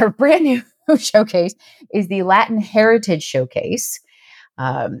 And our brand new showcase is the Latin Heritage Showcase.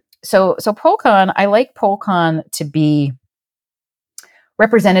 So PoleCon, I like PoleCon to be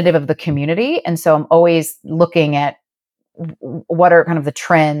representative of the community. And so I'm always looking at what are kind of the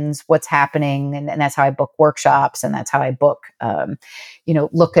trends, what's happening. And that's how I book workshops. And that's how I book,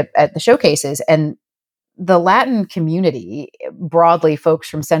 look at the showcases. And the Latin community, broadly, folks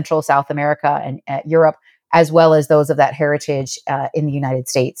from Central, South America and Europe, as well as those of that heritage in the United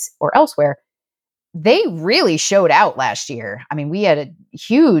States or elsewhere, they really showed out last year. I mean, we had a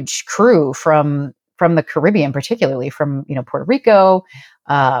huge crew from the Caribbean, particularly from, Puerto Rico,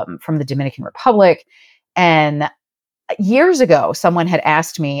 from the Dominican Republic. And years ago, someone had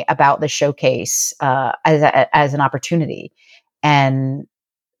asked me about the showcase as an opportunity, and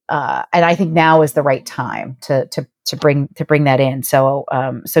I think now is the right time to bring that in. So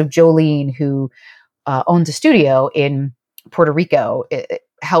Jolene, who owns a studio in Puerto Rico, it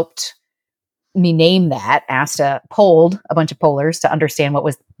helped me name that. Polled a bunch of pollers to understand what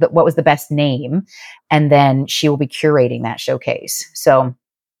was the best name, and then she will be curating that showcase. So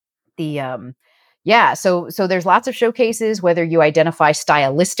so there's lots of showcases, whether you identify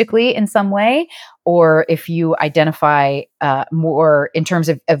stylistically in some way, or if you identify more in terms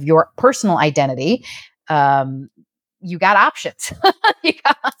of your personal identity. You got options. You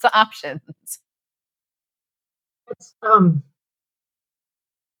got lots of options. It's,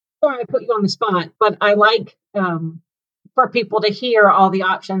 sorry to put you on the spot, but I like for people to hear all the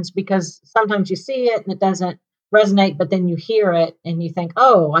options, because sometimes you see it and it doesn't resonate, but then you hear it and you think,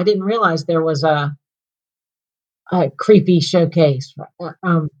 oh, I didn't realize there was a creepy showcase.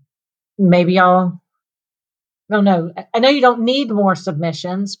 Maybe I don't know. I know you don't need more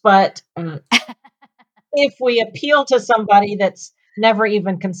submissions, but if we appeal to somebody that's never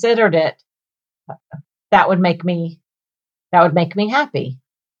even considered it, that would make me happy.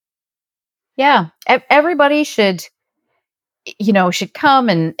 Yeah, everybody should come,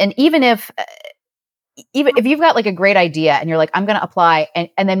 and even if you've got like a great idea and you're like, I'm going to apply,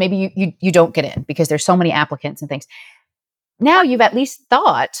 and then maybe you don't get in because there's so many applicants and things. Now you've at least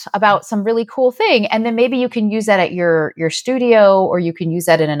thought about some really cool thing, and then maybe you can use that at your studio, or you can use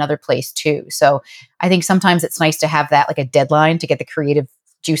that in another place too. So I think sometimes it's nice to have that, like a deadline to get the creative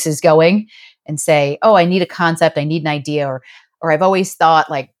juices going and say, oh, I need a concept, I need an idea, or I've always thought,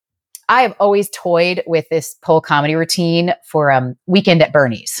 like, I have always toyed with this pole comedy routine for Weekend at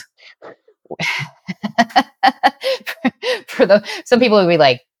Bernie's. Some people would be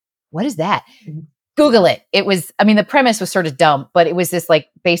like, what is that? Google it. It was, the premise was sort of dumb, but it was this, like,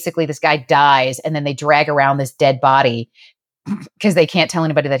 basically this guy dies and then they drag around this dead body because they can't tell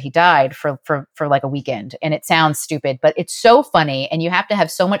anybody that he died for like a weekend. And it sounds stupid, but it's so funny. And you have to have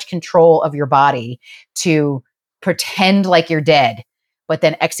so much control of your body to pretend like you're dead, but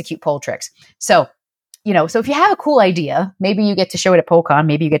then execute pole tricks. So, so if you have a cool idea, maybe you get to show it at PoleCon,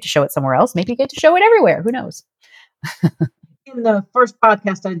 maybe you get to show it somewhere else, maybe you get to show it everywhere. Who knows? In the first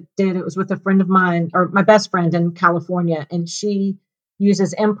podcast I did, it was with a friend of mine, or my best friend in California, and she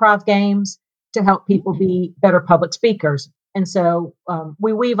uses improv games to help people be better public speakers. And so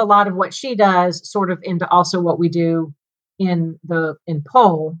we weave a lot of what she does sort of into also what we do in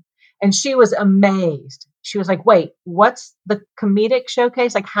pole. And she was amazed. She was like, wait, what's the comedic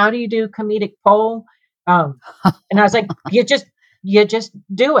showcase? Like, how do you do comedic pole? And I was like, you just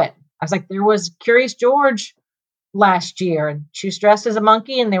do it. I was like, there was Curious George last year, and she was dressed as a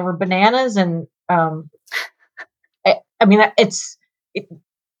monkey, and there were bananas, and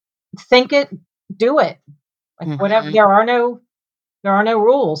think it, do it, like whatever. There are no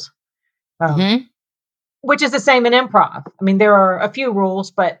rules, which is the same in improv. There are a few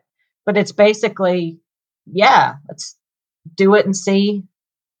rules, but it's basically, let's do it and see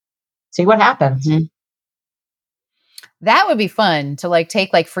what happens. That would be fun to, like,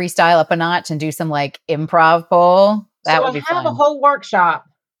 take, like, freestyle up a notch and do some, like, improv pole. That would be fun. I have a whole workshop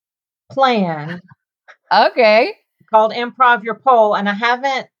planned. Okay. Called Improv Your Pole. And I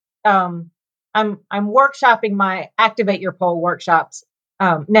haven't, I'm workshopping my Activate Your Pole workshops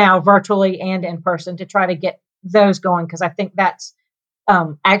now, virtually and in person, to try to get those going, because I think that's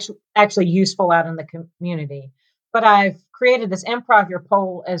actually useful out in the community. But I've created this Improv Your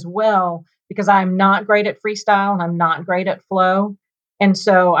Pole as well, because I'm not great at freestyle and I'm not great at flow. And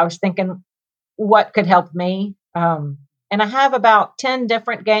so I was thinking, what could help me? And I have about 10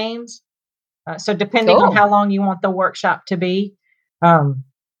 different games. So depending on how long you want the workshop to be,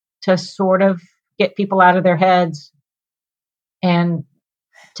 to sort of get people out of their heads and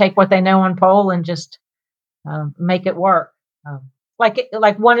take what they know on pole and just make it work.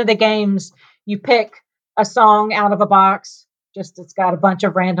 Like one of the games, you pick a song out of a box, just it's got a bunch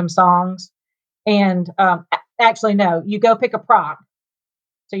of random songs. And actually, no, you go pick a prop.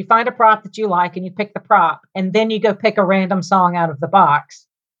 So you find a prop that you like and you pick the prop, and then you go pick a random song out of the box.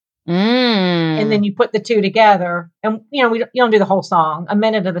 And then you put the two together, and you don't do the whole song, a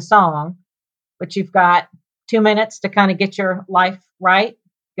minute of the song, but you've got 2 minutes to kind of get your life right.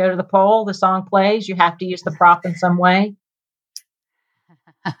 Go to the pole, the song plays, you have to use the prop in some way.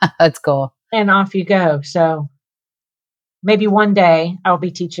 That's cool. And off you go. So maybe one day I'll be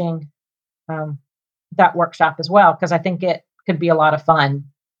teaching that workshop as well, because I think it could be a lot of fun.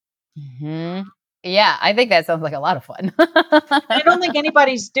 Yeah, I think that sounds like a lot of fun. I don't think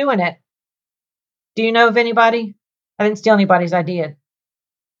anybody's doing it. Do you know of anybody? I didn't steal anybody's idea.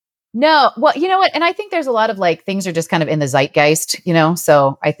 No, well, you know what? And I think there's a lot of like things are just kind of in the zeitgeist,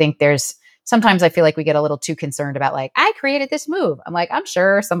 So I think sometimes I feel like we get a little too concerned about like, I created this move. I'm like, I'm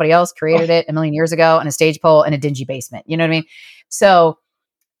sure somebody else created it a million years ago in a stage pole in a dingy basement. You know what I mean? So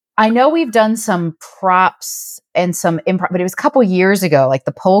I know we've done some props and some improv, but it was a couple years ago, like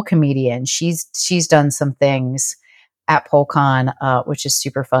the pole comedian, she's done some things at PoleCon, which is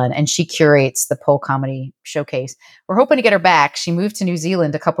super fun. And she curates the pole comedy showcase. We're hoping to get her back. She moved to New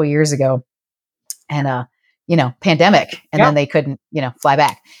Zealand a couple years ago and, pandemic, and then they couldn't, fly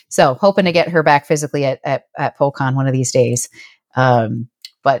back. So hoping to get her back physically at PoleCon one of these days.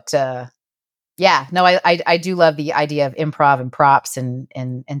 Yeah, no, I do love the idea of improv and props and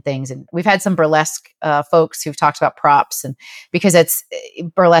things. And we've had some burlesque folks who've talked about props, and because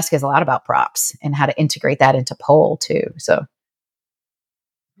burlesque is a lot about props and how to integrate that into pole too. So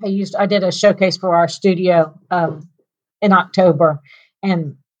I did a showcase for our studio in October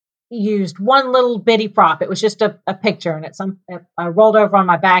and used one little bitty prop. It was just a picture, and I rolled over on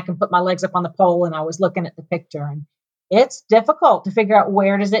my back and put my legs up on the pole, and I was looking at the picture, and it's difficult to figure out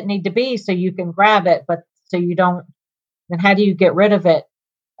where does it need to be so you can grab it, but so you don't, then how do you get rid of it?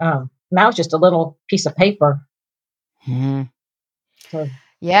 Now it's just a little piece of paper. Mm-hmm. So.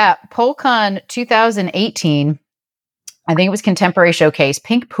 Yeah. PoleCon 2018, I think it was Contemporary Showcase,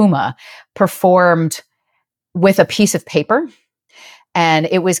 Pink Puma performed with a piece of paper. And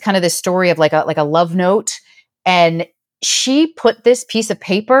it was kind of this story of like a love note. And she put this piece of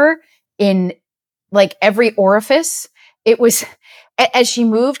paper in like every orifice. It was as she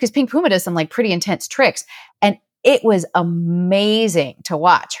moved, because Pink Puma does some like pretty intense tricks. And it was amazing to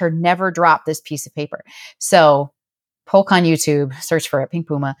watch her never drop this piece of paper. So PoleCon YouTube, search for it, Pink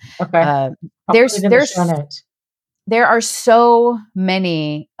Puma. Okay. There are so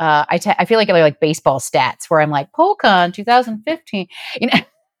many, I feel like they're like baseball stats where I'm like, PoleCon 2015,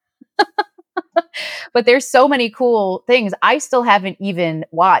 but there's so many cool things. I still haven't even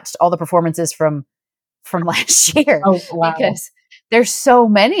watched all the performances from last year. Oh, wow. Because there's so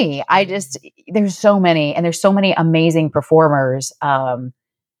many. There's so many, and there's so many amazing performers.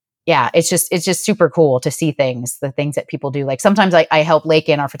 Yeah, it's just super cool to see the things that people do. Like sometimes I help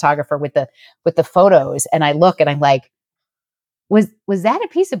Lakin, our photographer, with the photos, and I look and I'm like, was that a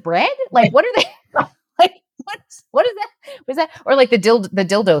piece of bread? Like, what are they? Like, what is that? Was that, or like the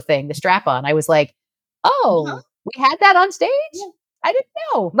dildo thing, the strap on? I was like, oh, we had that on stage? Yeah. I didn't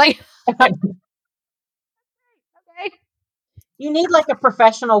know. Like, okay. You need like a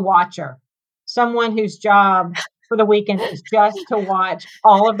professional watcher, someone whose job for the weekend is just to watch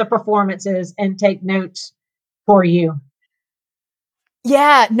all of the performances and take notes for you.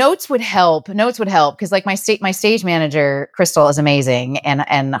 Yeah, notes would help because like my stage manager Crystal is amazing,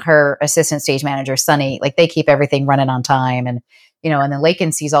 and her assistant stage manager Sunny, like they keep everything running on time, and and then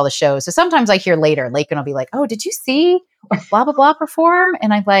Lakin sees all the shows. So sometimes I hear later, Lakin will be like, "Oh, did you see blah blah blah perform?"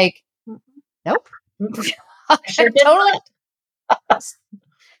 And I'm like, "Nope, sure did totally."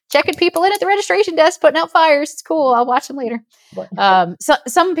 Checking people in at the registration desk, putting out fires. It's cool. I'll watch them later. So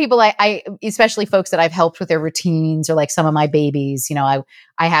some people, I especially folks that I've helped with their routines, or like some of my babies, I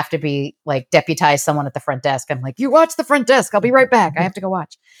have to be like deputize someone at the front desk. I'm like, you watch the front desk. I'll be right back. I have to go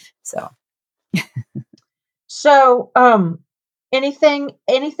watch. So, anything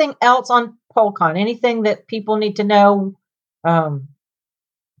else on PoleCon? Anything that people need to know?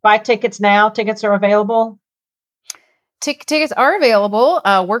 Buy tickets now. Tickets are available. Tickets are available.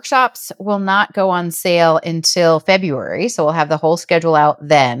 Workshops will not go on sale until February, so we'll have the whole schedule out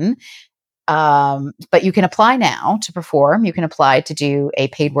then. But you can apply now to perform. You can apply to do a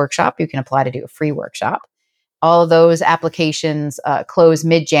paid workshop. You can apply to do a free workshop. All of those applications close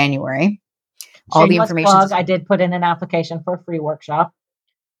mid-January. All the information. Plug, I did put in an application for a free workshop.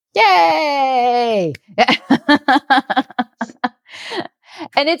 Yay!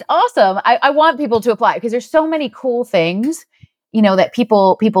 And it's awesome. I want people to apply because there's so many cool things, that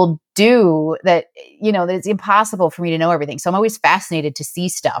people do that, that it's impossible for me to know everything. So I'm always fascinated to see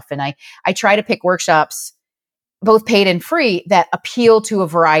stuff. And I try to pick workshops, both paid and free, that appeal to a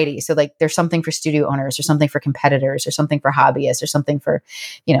variety. So like there's something for studio owners, or something for competitors, or something for hobbyists, or something for,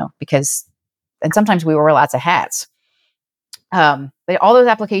 and sometimes we wear lots of hats. But all those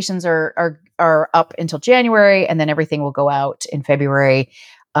applications are up until January, and then everything will go out in February.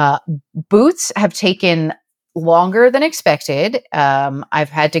 Booths have taken longer than expected. I've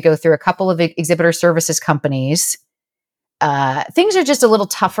had to go through a couple of exhibitor services companies. Things are just a little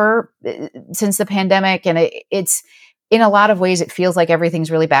tougher since the pandemic, and it's in a lot of ways, it feels like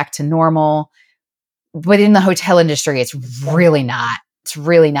everything's really back to normal. but in the hotel industry, it's really not. It's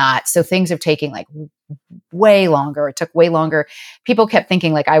really not. So things are taking like way longer. It took way longer. People kept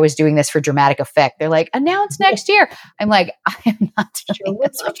thinking like I was doing this for dramatic effect. They're like, announce next year. I'm like, I am not doing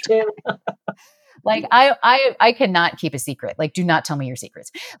this for dramatic. Like I cannot keep a secret. Like, do not tell me your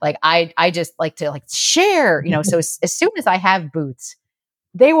secrets. Like I just like to like share, you know, so as soon as I have booths,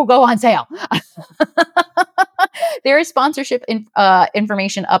 they will go on sale. There is sponsorship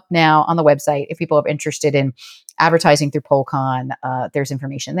information up now on the website. If people are interested in advertising through PoleCon, there's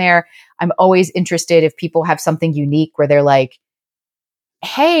information there. I'm always interested if people have something unique where they're like,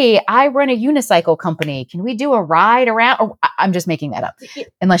 hey, I run a unicycle company. Can we do a ride around? Or I'm just making that up,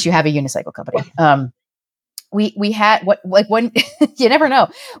 unless you have a unicycle company. We had one, you never know.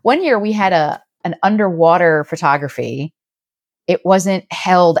 One year we had an underwater photography. It wasn't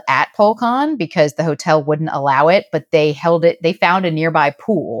held at PoleCon because the hotel wouldn't allow it, but they held it. They found a nearby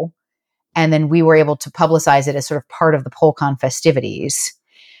pool, and then we were able to publicize it as sort of part of the PoleCon festivities.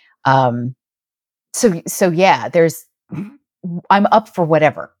 So yeah, I'm up for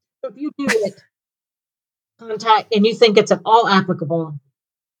whatever. So if you do it, contact, and you think it's at all applicable,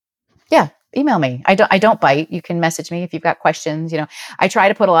 yeah, email me. I don't bite. You can message me if you've got questions. You know, I try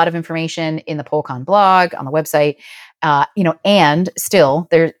to put a lot of information in the PoleCon blog on the website. You know, and still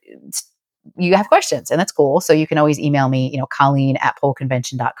you have questions, and that's cool. So you can always email me, you know,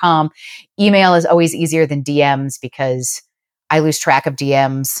 Colleen@poleconvention.com. Email is always easier than DMs because I lose track of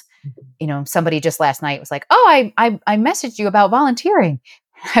DMs. You know, somebody just last night was like, oh, I messaged you about volunteering.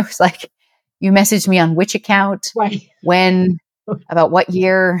 I was like, you messaged me on which account, right? When, about what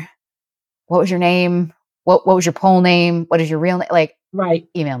year, what was your name? What was your pole name? What is your real name? Like, right.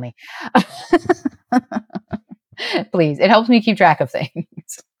 Email me. Please. It helps me keep track of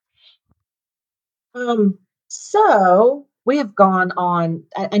things. So we have gone on.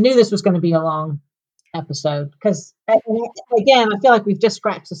 I knew this was going to be a long episode because, again, I feel like we've just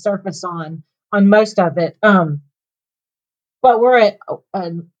scratched the surface on most of it. But we're at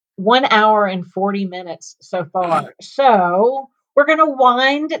 1 hour and 40 minutes so far. So we're going to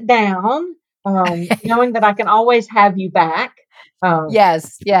wind down, knowing that I can always have you back.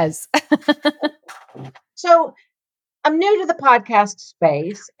 Yes. So I'm new to the podcast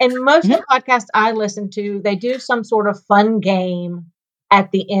space, and most of the podcasts I listen to, they do some sort of fun game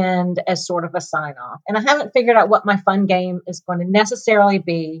at the end as sort of a sign off. And I haven't figured out what my fun game is going to necessarily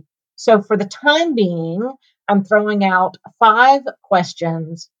be. So for the time being, I'm throwing out 5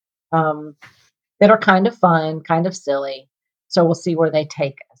 questions that are kind of fun, kind of silly. So we'll see where they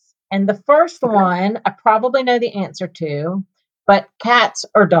take us. And the first one, I probably know the answer to, but cats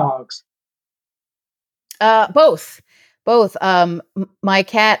or dogs? Both. My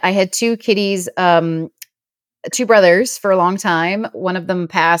cat, I had 2 kitties, 2 brothers for a long time. One of them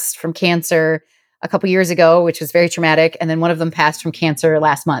passed from cancer a couple years ago, which was very traumatic. And then one of them passed from cancer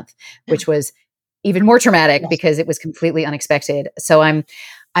last month, which was even more traumatic because it was completely unexpected. So I'm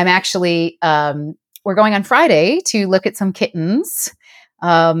actually, we're going on Friday to look at some kittens,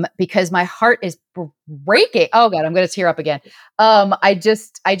 because my heart is breaking. Oh God, I'm going to tear up again.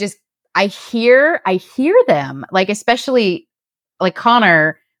 I hear them, like, especially like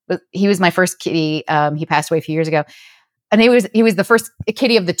Connor, he was my first kitty. He passed away a few years ago, and he was the first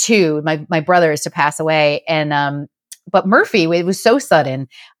kitty of the 2, my brothers, to pass away. And, but Murphy, it was so sudden.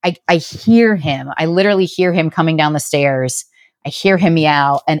 I hear him. I literally hear him coming down the stairs. I hear him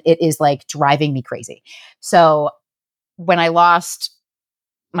meow, and it is like driving me crazy. So when I lost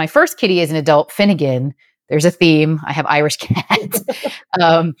my first kitty as an adult, Finnegan, there's a theme. I have Irish cats.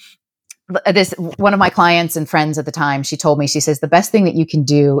 This one of my clients and friends at the time, she told me, she says, the best thing that you can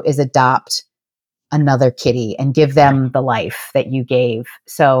do is adopt another kitty and give them the life that you gave.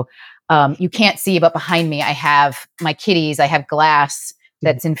 So you can't see, but behind me, I have my kitties. I have glass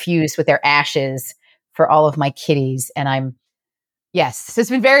that's infused with their ashes for all of my kitties. And yes, so it's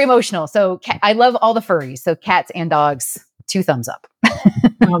been very emotional. So I love all the furries. So cats and dogs, 2 thumbs up.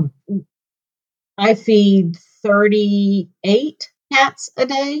 I feed 38 cats a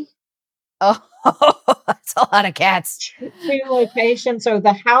day. Oh, that's a lot of cats. 2 locations. So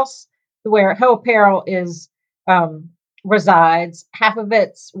the house where Ho Apparel is resides, half of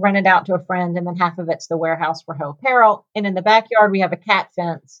it's rented out to a friend, and then half of it's the warehouse for Ho Apparel. And in the backyard, we have a cat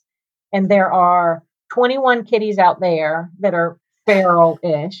fence, and there are 21 kitties out there that are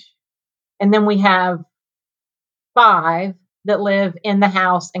feral-ish, and then we have 5 that live in the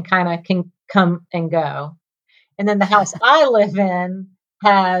house and kind of can come and go. And then the house I live in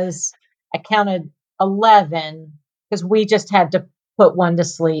has, I counted 11 because we just had to put one to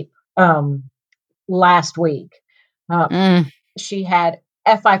sleep last week. She had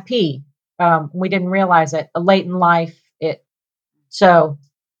FIP We didn't realize it late in life. So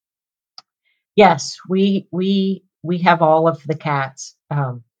yes, we have all of the cats.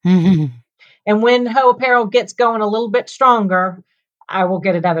 And when Ho Apparel gets going a little bit stronger, I will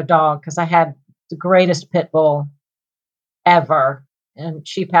get another dog because I had the greatest pit bull ever, and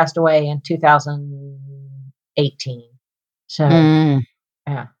she passed away in 2018. So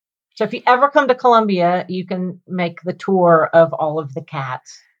yeah. So if you ever come to Columbia, you can make the tour of all of the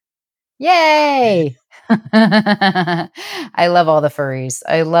cats. Yay! I love all the furries.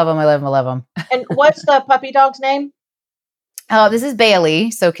 I love them. I love them. I love them. And what's the puppy dog's name? Oh, this is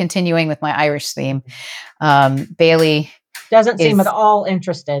Bailey. So continuing with my Irish theme, Bailey doesn't seem at all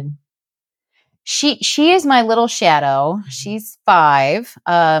interested. She is my little shadow. She's 5.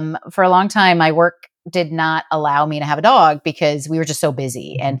 For a long time, my work did not allow me to have a dog because we were just so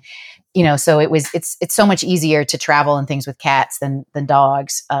busy, and so it's so much easier to travel and things with cats than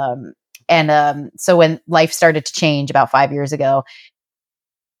dogs. So when life started to change about 5 years ago,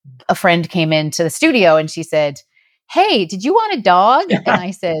 a friend came into the studio and she said, "Hey, did you want a dog?" And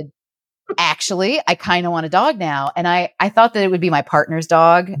I said, "Actually, I kind of want a dog now." And I thought that it would be my partner's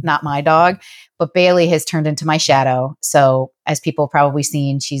dog, not my dog. But Bailey has turned into my shadow. So as people have probably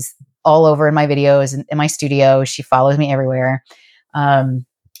seen, she's all over in my videos and in my studio. She follows me everywhere. And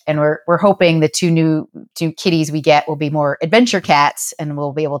we're hoping the two kitties we get will be more adventure cats, and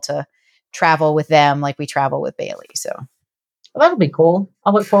we'll be able to travel with them like we travel with Bailey. So well, that'll be cool. I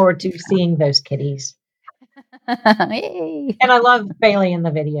look forward to seeing those kitties. Yay. And I love Bailey in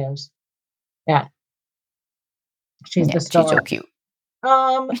the videos. Yeah. She's the star. She's so cute.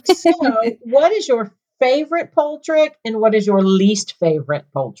 So what is your favorite pole trick and what is your least favorite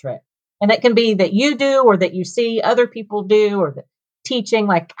pole trick? And it can be that you do or that you see other people do or the teaching,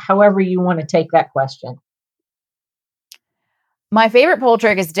 like however you want to take that question. My favorite pole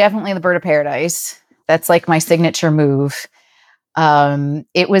trick is definitely the bird of paradise. That's like my signature move.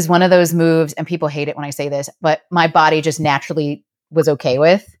 It was one of those moves, and people hate it when I say this, but my body just naturally was okay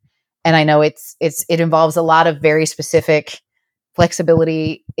with. And I know it involves a lot of very specific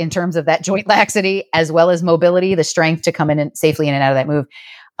flexibility in terms of that joint laxity, as well as mobility, the strength to come in and safely in and out of that move.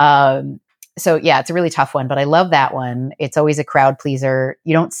 So yeah, it's a really tough one, but I love that one. It's always a crowd pleaser.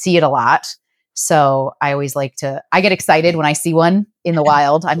 You don't see it a lot. So I always I get excited when I see one in the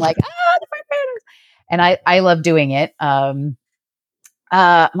wild. I'm like, the bird paradise. And I love doing it. My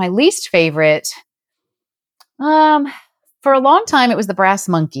least favorite, for a long time, it was the brass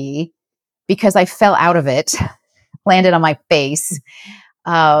monkey because I fell out of it, landed on my face.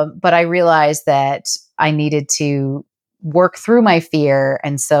 But I realized that I needed to work through my fear.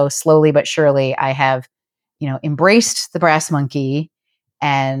 And so slowly but surely I have, embraced the brass monkey,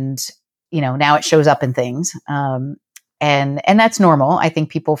 and, now it shows up in things. And that's normal. I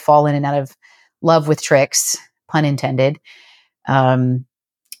think people fall in and out of love with tricks, pun intended.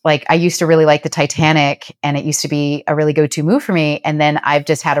 Like I used to really like the Titanic, and it used to be a really go-to move for me. And then I've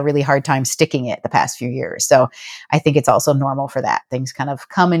just had a really hard time sticking it the past few years. So I think it's also normal for that. Things kind of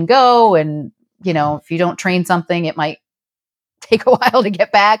come and go. And, if you don't train something, it might take a while to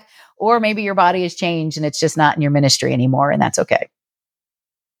get back, or maybe your body has changed and it's just not in your ministry anymore. And that's okay.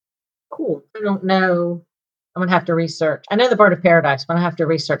 Cool. I don't know. I'm going to have to research. I know the bird of paradise, but I have to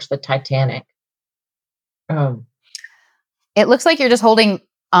research the Titanic. It looks like you're just holding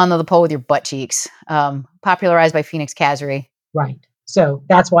onto the pole with your butt cheeks, popularized by Phoenix Kazri. Right. So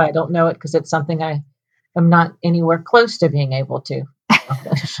that's why I don't know it, because it's something I am not anywhere close to being able to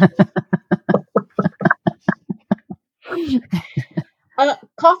accomplish.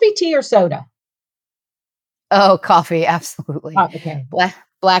 Coffee, tea, or soda? Oh, coffee. Absolutely. Okay.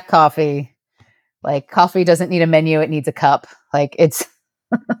 Black coffee. Like coffee doesn't need a menu. It needs a cup. Like it's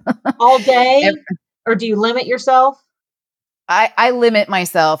all day, or do you limit yourself? I limit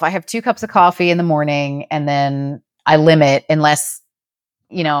myself. I have 2 cups of coffee in the morning, and then I limit unless,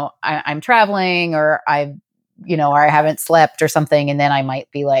 I'm traveling or or I haven't slept or something. And then I might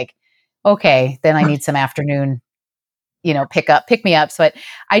be like, okay, then I need some afternoon, pick me up. So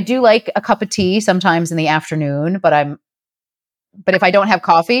I do like a cup of tea sometimes in the afternoon, but if I don't have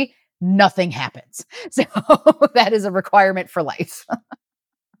coffee, nothing happens. So that is a requirement for life.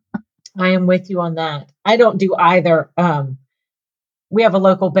 I am with you on that. I don't do either. We have a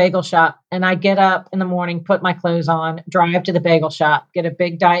local bagel shop, and I get up in the morning, put my clothes on, drive to the bagel shop, get a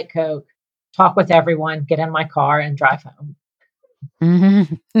big Diet Coke, talk with everyone, get in my car, and drive home.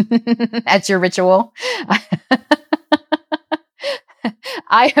 Mm-hmm. That's your ritual.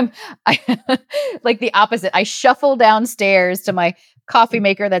 I am like the opposite. I shuffle downstairs to my coffee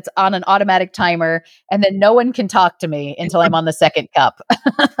maker that's on an automatic timer, and then no one can talk to me until I'm on the second cup.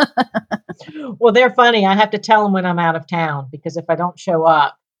 Well, they're funny. I have to tell them when I'm out of town because if I don't show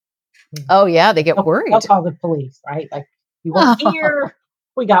up, Oh yeah, they get they'll worried. call the police, right? Like, you weren't here.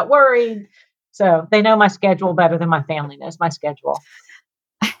 We got worried. So they know my schedule better than my family knows my schedule.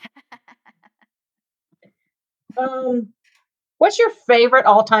 What's your favorite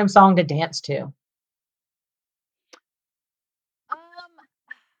all-time song to dance to?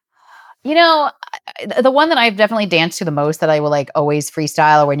 You know, the one that I've definitely danced to the most that I will like always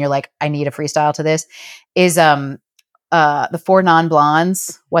freestyle, or when you're like, I need a freestyle to this, is the Four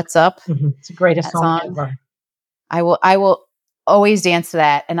Non-Blondes, What's Up? It's the greatest That song song. ever. I will always dance to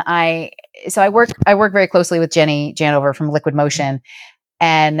that. And I work very closely with Jenny Janover from Liquid Motion.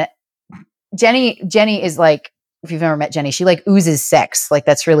 And Jenny is like, if you've ever met Jenny, she like oozes sex. Like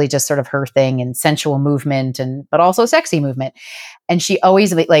that's really just sort of her thing, and sensual movement, but also sexy movement. And she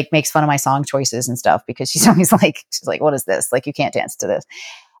always like makes fun of my song choices and stuff because she's always like, what is this? Like, you can't dance to this.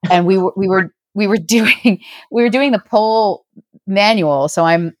 And we were doing the pole manual. So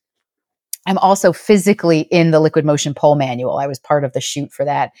I'm also physically in the Liquid Motion pole manual. I was part of the shoot for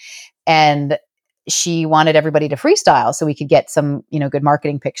that. And she wanted everybody to freestyle so we could get some, good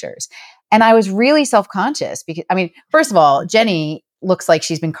marketing pictures. And I was really self-conscious because, I mean, first of all, Jenny looks like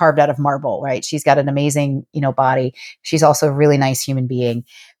she's been carved out of marble, right? She's got an amazing, body. She's also a really nice human being.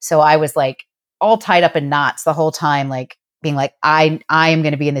 So I was like all tied up in knots the whole time, like being like, I am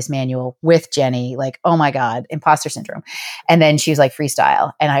going to be in this manual with Jenny. Like, oh my God, imposter syndrome. And then she was like,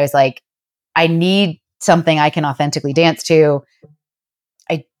 freestyle. And I was like, I need something I can authentically dance to.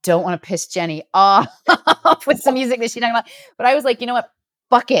 I don't want to piss Jenny off with some music that she's talking about. But I was like, you know what?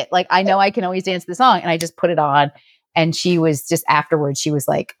 Fuck it. Like, I know I can always dance the song. And I just put it on. And she was just afterwards, she was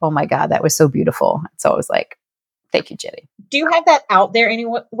like, oh my God, that was so beautiful. So I was like, thank you, Jenny. Do you have that out there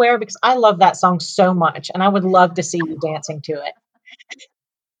anywhere? Because I love that song so much. And I would love to see you dancing to it.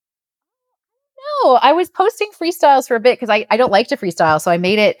 No, I was posting freestyles for a bit because I don't like to freestyle. So I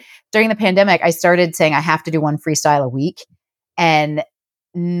made it during the pandemic. I started saying I have to do one freestyle a week. And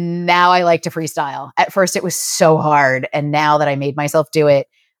now I like to freestyle. At first it was so hard. And now that I made myself do it,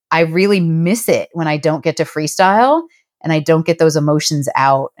 I really miss it when I don't get to freestyle and I don't get those emotions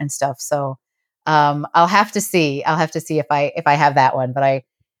out and stuff. So I'll have to see. If I have that one. But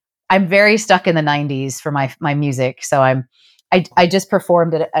I'm very stuck in the 90s for my music. So I just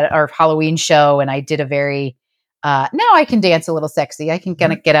performed at our Halloween show, and I did a very now I can dance a little sexy. I can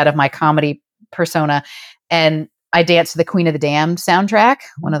kind of get out of my comedy persona, and I danced to the Queen of the Damned soundtrack,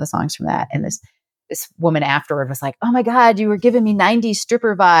 one of the songs from that. And this woman afterward was like, "Oh my God, you were giving me 90s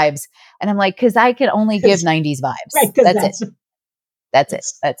stripper vibes," and I'm like, "Because I can only give 90s vibes. Right,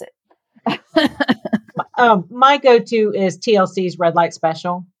 That's it. My go-to is TLC's Red Light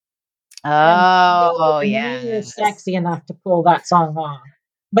Special. Oh, yeah, sexy enough to pull that song off,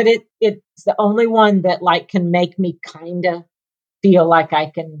 but it's the only one that like can make me kind of feel like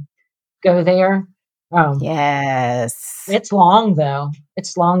I can go there. Yes, it's long though.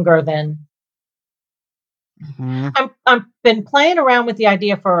 It's longer than. I'm been playing around with the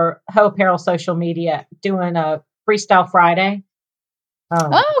idea for Ho Apparel social media doing a Freestyle Friday.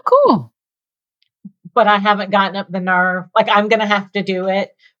 Oh, cool. But I haven't gotten up the nerve. Like, I'm going to have to do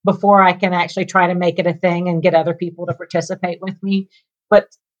it before I can actually try to make it a thing and get other people to participate with me. But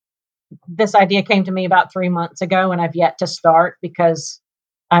this idea came to me about 3 months ago, and I've yet to start because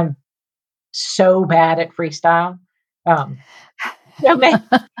I'm so bad at freestyle. I'm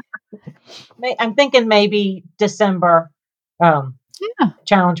thinking maybe December,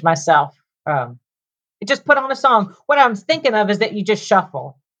 challenge myself. Just put on a song. What I'm thinking of is that you just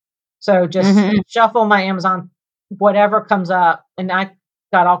shuffle. So just shuffle my Amazon, whatever comes up. And I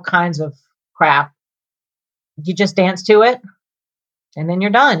got all kinds of crap. You just dance to it and then you're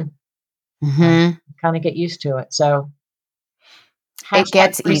done. Kind of get used to it. So it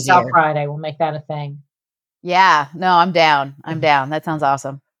gets easier. Friday, we'll make that a thing. Yeah, no, I'm down. That sounds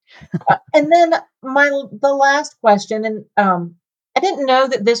awesome. And then the last question, and I didn't know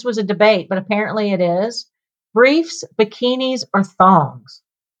that this was a debate, but apparently it is. Briefs, bikinis, or thongs?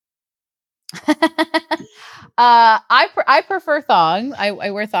 I prefer thong.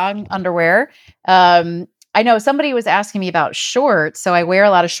 I wear thong underwear. I know somebody was asking me about shorts, so I wear a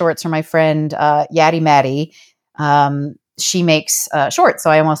lot of shorts from my friend Yaddy Maddie. She makes shorts, so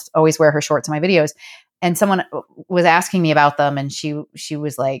I almost always wear her shorts in my videos. And someone was asking me about them, and she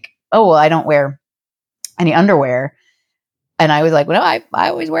was like, "Oh, well, I don't wear any underwear." And I was like, "Well, I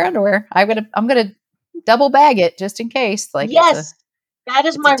always wear underwear. I'm gonna double bag it just in case." Like, yes, that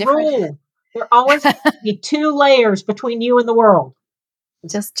is my rule. There always has to be 2 layers between you and the world.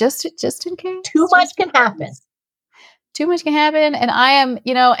 Just in case. Too much can happen. too much can happen. And I am,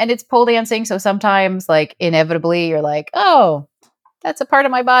 and it's pole dancing. So sometimes like inevitably you're like, oh, that's a part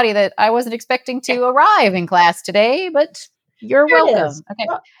of my body that I wasn't expecting to arrive in class today, but you're Here it welcome. is. Okay.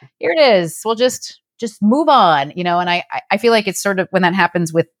 Here it is. We'll just move on, and I feel like it's sort of when that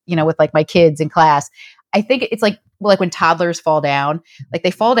happens with, with like my kids in class, I think it's like when toddlers fall down, like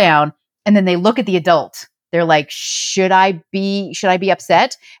they fall down and then they look at the adult. They're like, should I be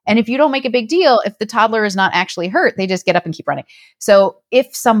upset? And if you don't make a big deal, if the toddler is not actually hurt, they just get up and keep running. So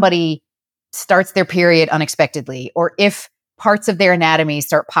if somebody starts their period unexpectedly, or if parts of their anatomy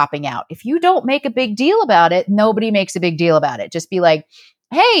start popping out, if you don't make a big deal about it, nobody makes a big deal about it. Just be like,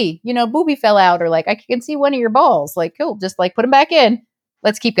 hey, boobie fell out, or like, I can see one of your balls. Like, cool, just like put them back in.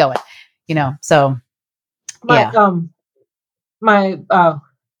 Let's keep going. So My my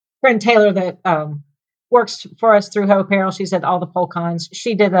friend Taylor that works for us through Ho Apparel, she's at all the PoleCon's.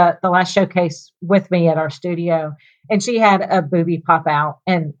 She did the last showcase with me at our studio, and she had a boobie pop out,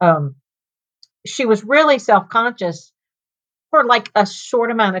 and she was really self-conscious for like a short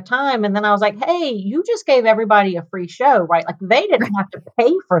amount of time. And then I was like, hey, you just gave everybody a free show, right? Like they didn't have to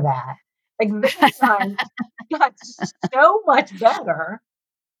pay for that. Like this time got so much better.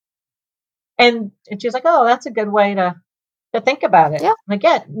 And she was like, oh, that's a good way to think about it. Yeah. Like,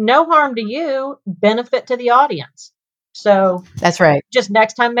 yeah, no harm to you, benefit to the audience. So that's right. Just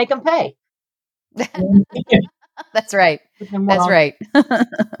next time, make them pay. That's right. That's right.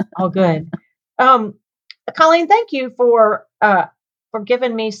 All good. Colleen, thank you for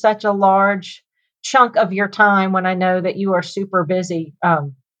giving me such a large chunk of your time when I know that you are super busy.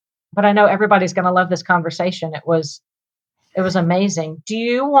 But I know everybody's going to love this conversation. It was amazing. Do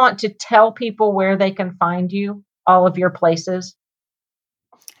you want to tell people where they can find you, all of your places?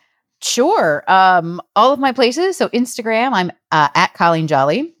 Sure. All of my places. So Instagram, I'm at Colleen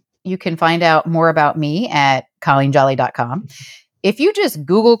Jolly. You can find out more about me at ColleenJolly.com. If you just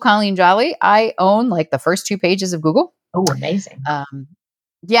Google Colleen Jolly, I own like the first 2 pages of Google. Oh, amazing.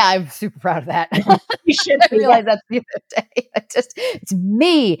 Yeah, I'm super proud of that. You should I realized that the other day. It's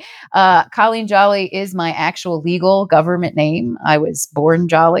me. Colleen Jolly is my actual legal government name. I was born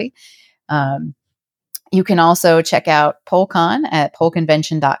Jolly. You can also check out PoleCon at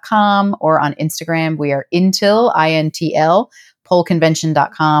PoleConvention.com, or on Instagram, we are Intil, INTL,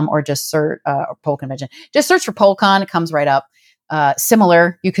 PoleConvention.com, or just search PoleConvention. Just search for PoleCon. It comes right up.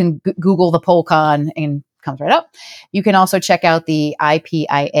 Similar, you can Google the PoleCon and comes right up. You can also check out the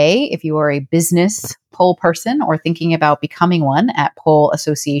IPIA if you are a business pole person or thinking about becoming one, at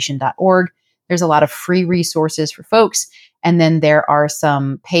poleassociation.org. There's a lot of free resources for folks. And then there are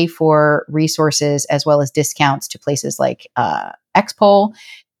some pay for resources as well as discounts to places like Xpole,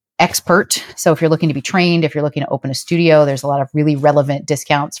 Expert. So if you're looking to be trained, if you're looking to open a studio, there's a lot of really relevant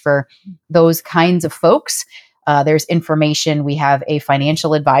discounts for those kinds of folks. There's information. We have a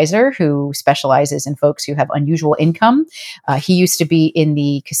financial advisor who specializes in folks who have unusual income. He used to be in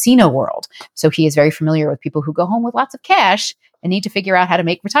the casino world, so he is very familiar with people who go home with lots of cash and need to figure out how to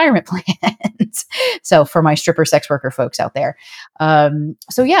make retirement plans. So for my stripper sex worker folks out there.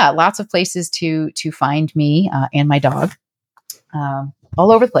 So yeah, lots of places to find me and my dog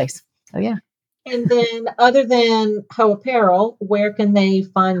all over the place. So yeah. And then other than Ho Apparel, where can they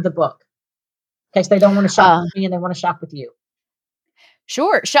find the book? In case they don't want to shop with me and they want to shop with you.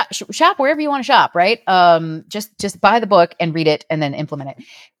 Sure. Shop wherever you want to shop, right? Just buy the book and read it and then implement it.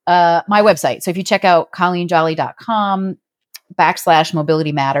 My website. So if you check out ColleenJolly.com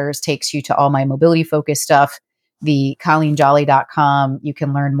 /mobility matters takes you to all my mobility focused stuff. The ColleenJolly.com, you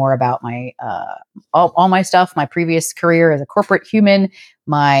can learn more about my, all my stuff, my previous career as a corporate human,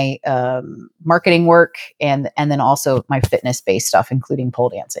 my, marketing work, and then also my fitness based stuff, including pole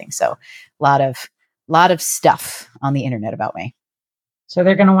dancing. So a lot of stuff on the internet about me. So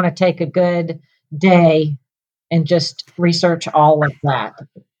they're going to want to take a good day and just research all of that.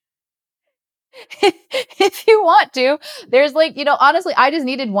 If you want to, there's like, honestly, I just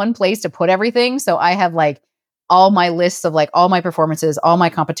needed one place to put everything. So I have like all my lists of like all my performances, all my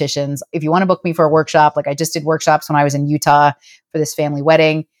competitions. If you want to book me for a workshop, like I just did workshops when I was in Utah for this family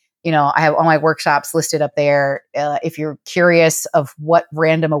wedding. I have all my workshops listed up there. If you're curious of what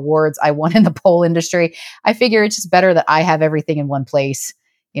random awards I won in the pole industry, I figure it's just better that I have everything in one place,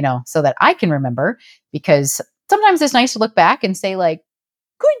 so that I can remember, because sometimes it's nice to look back and say like,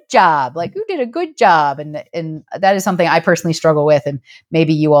 good job, like you did a good job. And that is something I personally struggle with. And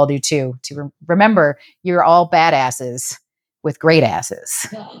maybe you all do too, to remember you're all badasses with great asses.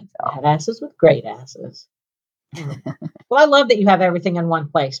 Badasses with great asses. Well, I love that you have everything in one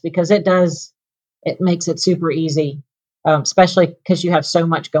place, because it makes it super easy, especially because you have so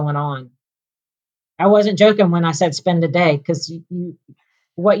much going on. I wasn't joking when I said spend a day, because you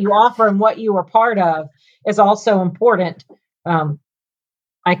what you offer and what you are part of is also important.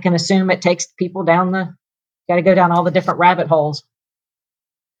 I can assume it takes people got to go down all the different rabbit holes.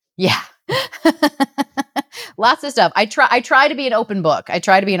 Yeah. Lots of stuff. I try to be an open book. I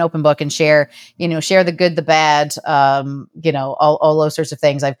try to be an open book and share the good, the bad, all those sorts of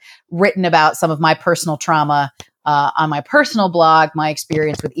things. I've written about some of my personal trauma on my personal blog, my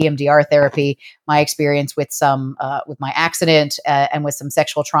experience with EMDR therapy, my experience with with my accident and with some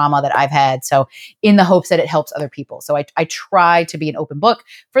sexual trauma that I've had. So in the hopes that it helps other people. So I try to be an open book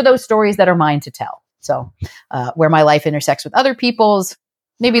for those stories that are mine to tell. So where my life intersects with other people's,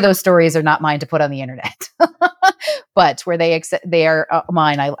 maybe those stories are not mine to put on the internet, but where they are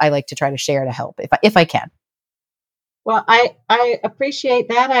mine, I like to try to share to help if I can. Well, I appreciate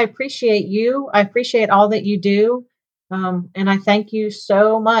that. I appreciate you. I appreciate all that you do. And I thank you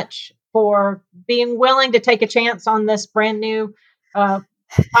so much for being willing to take a chance on this brand new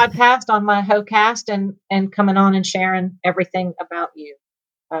podcast on my HoCast and coming on and sharing everything about you.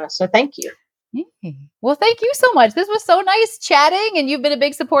 So thank you. Well, thank you so much. This was so nice chatting, and you've been a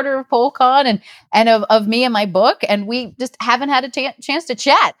big supporter of PoleCon and of me and my book, and we just haven't had a chance to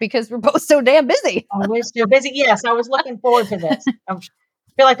chat because we're both so damn busy. Always so busy. Yes, I was looking forward to this. I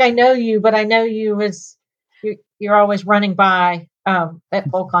feel like I know you, but I know you as you're always running by at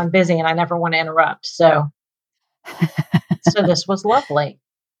PoleCon busy, and I never want to interrupt. So this was lovely.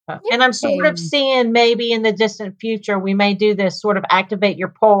 And I'm sort of seeing maybe in the distant future, we may do this sort of activate your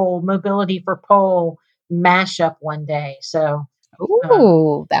pole, mobility for pole mashup one day. So,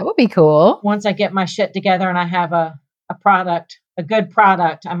 that would be cool. Once I get my shit together and I have a product, a good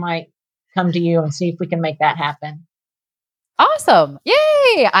product, I might come to you and see if we can make that happen. Awesome.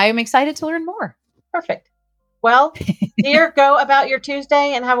 Yay. I'm excited to learn more. Perfect. Well, dear, go about your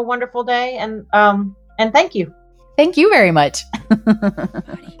Tuesday and have a wonderful day. And thank you. Thank you very much.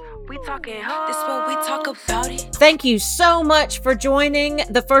 We talking, this what we talk about it. Thank you so much for joining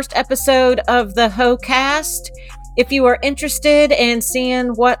the first episode of the HoCast. If you are interested in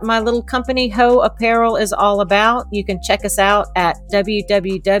seeing what my little company Ho Apparel is all about, you can check us out at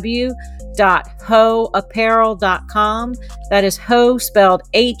www.hoapparel.com. That is Ho spelled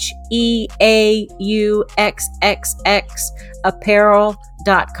HEAUXXX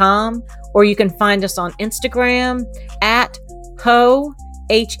apparel.com. Or you can find us on Instagram at Ho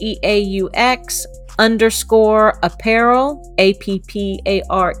HEAUX _apparel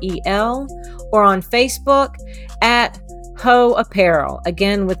APPAREL, or on Facebook at Ho Apparel,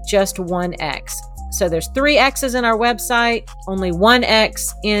 again with just one X. So there's 3 X's in our website, only 1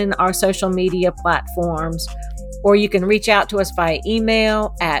 X in our social media platforms. Or you can reach out to us via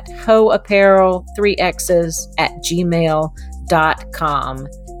email at hoapparel3x's@gmail.com.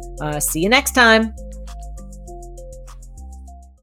 See you next time.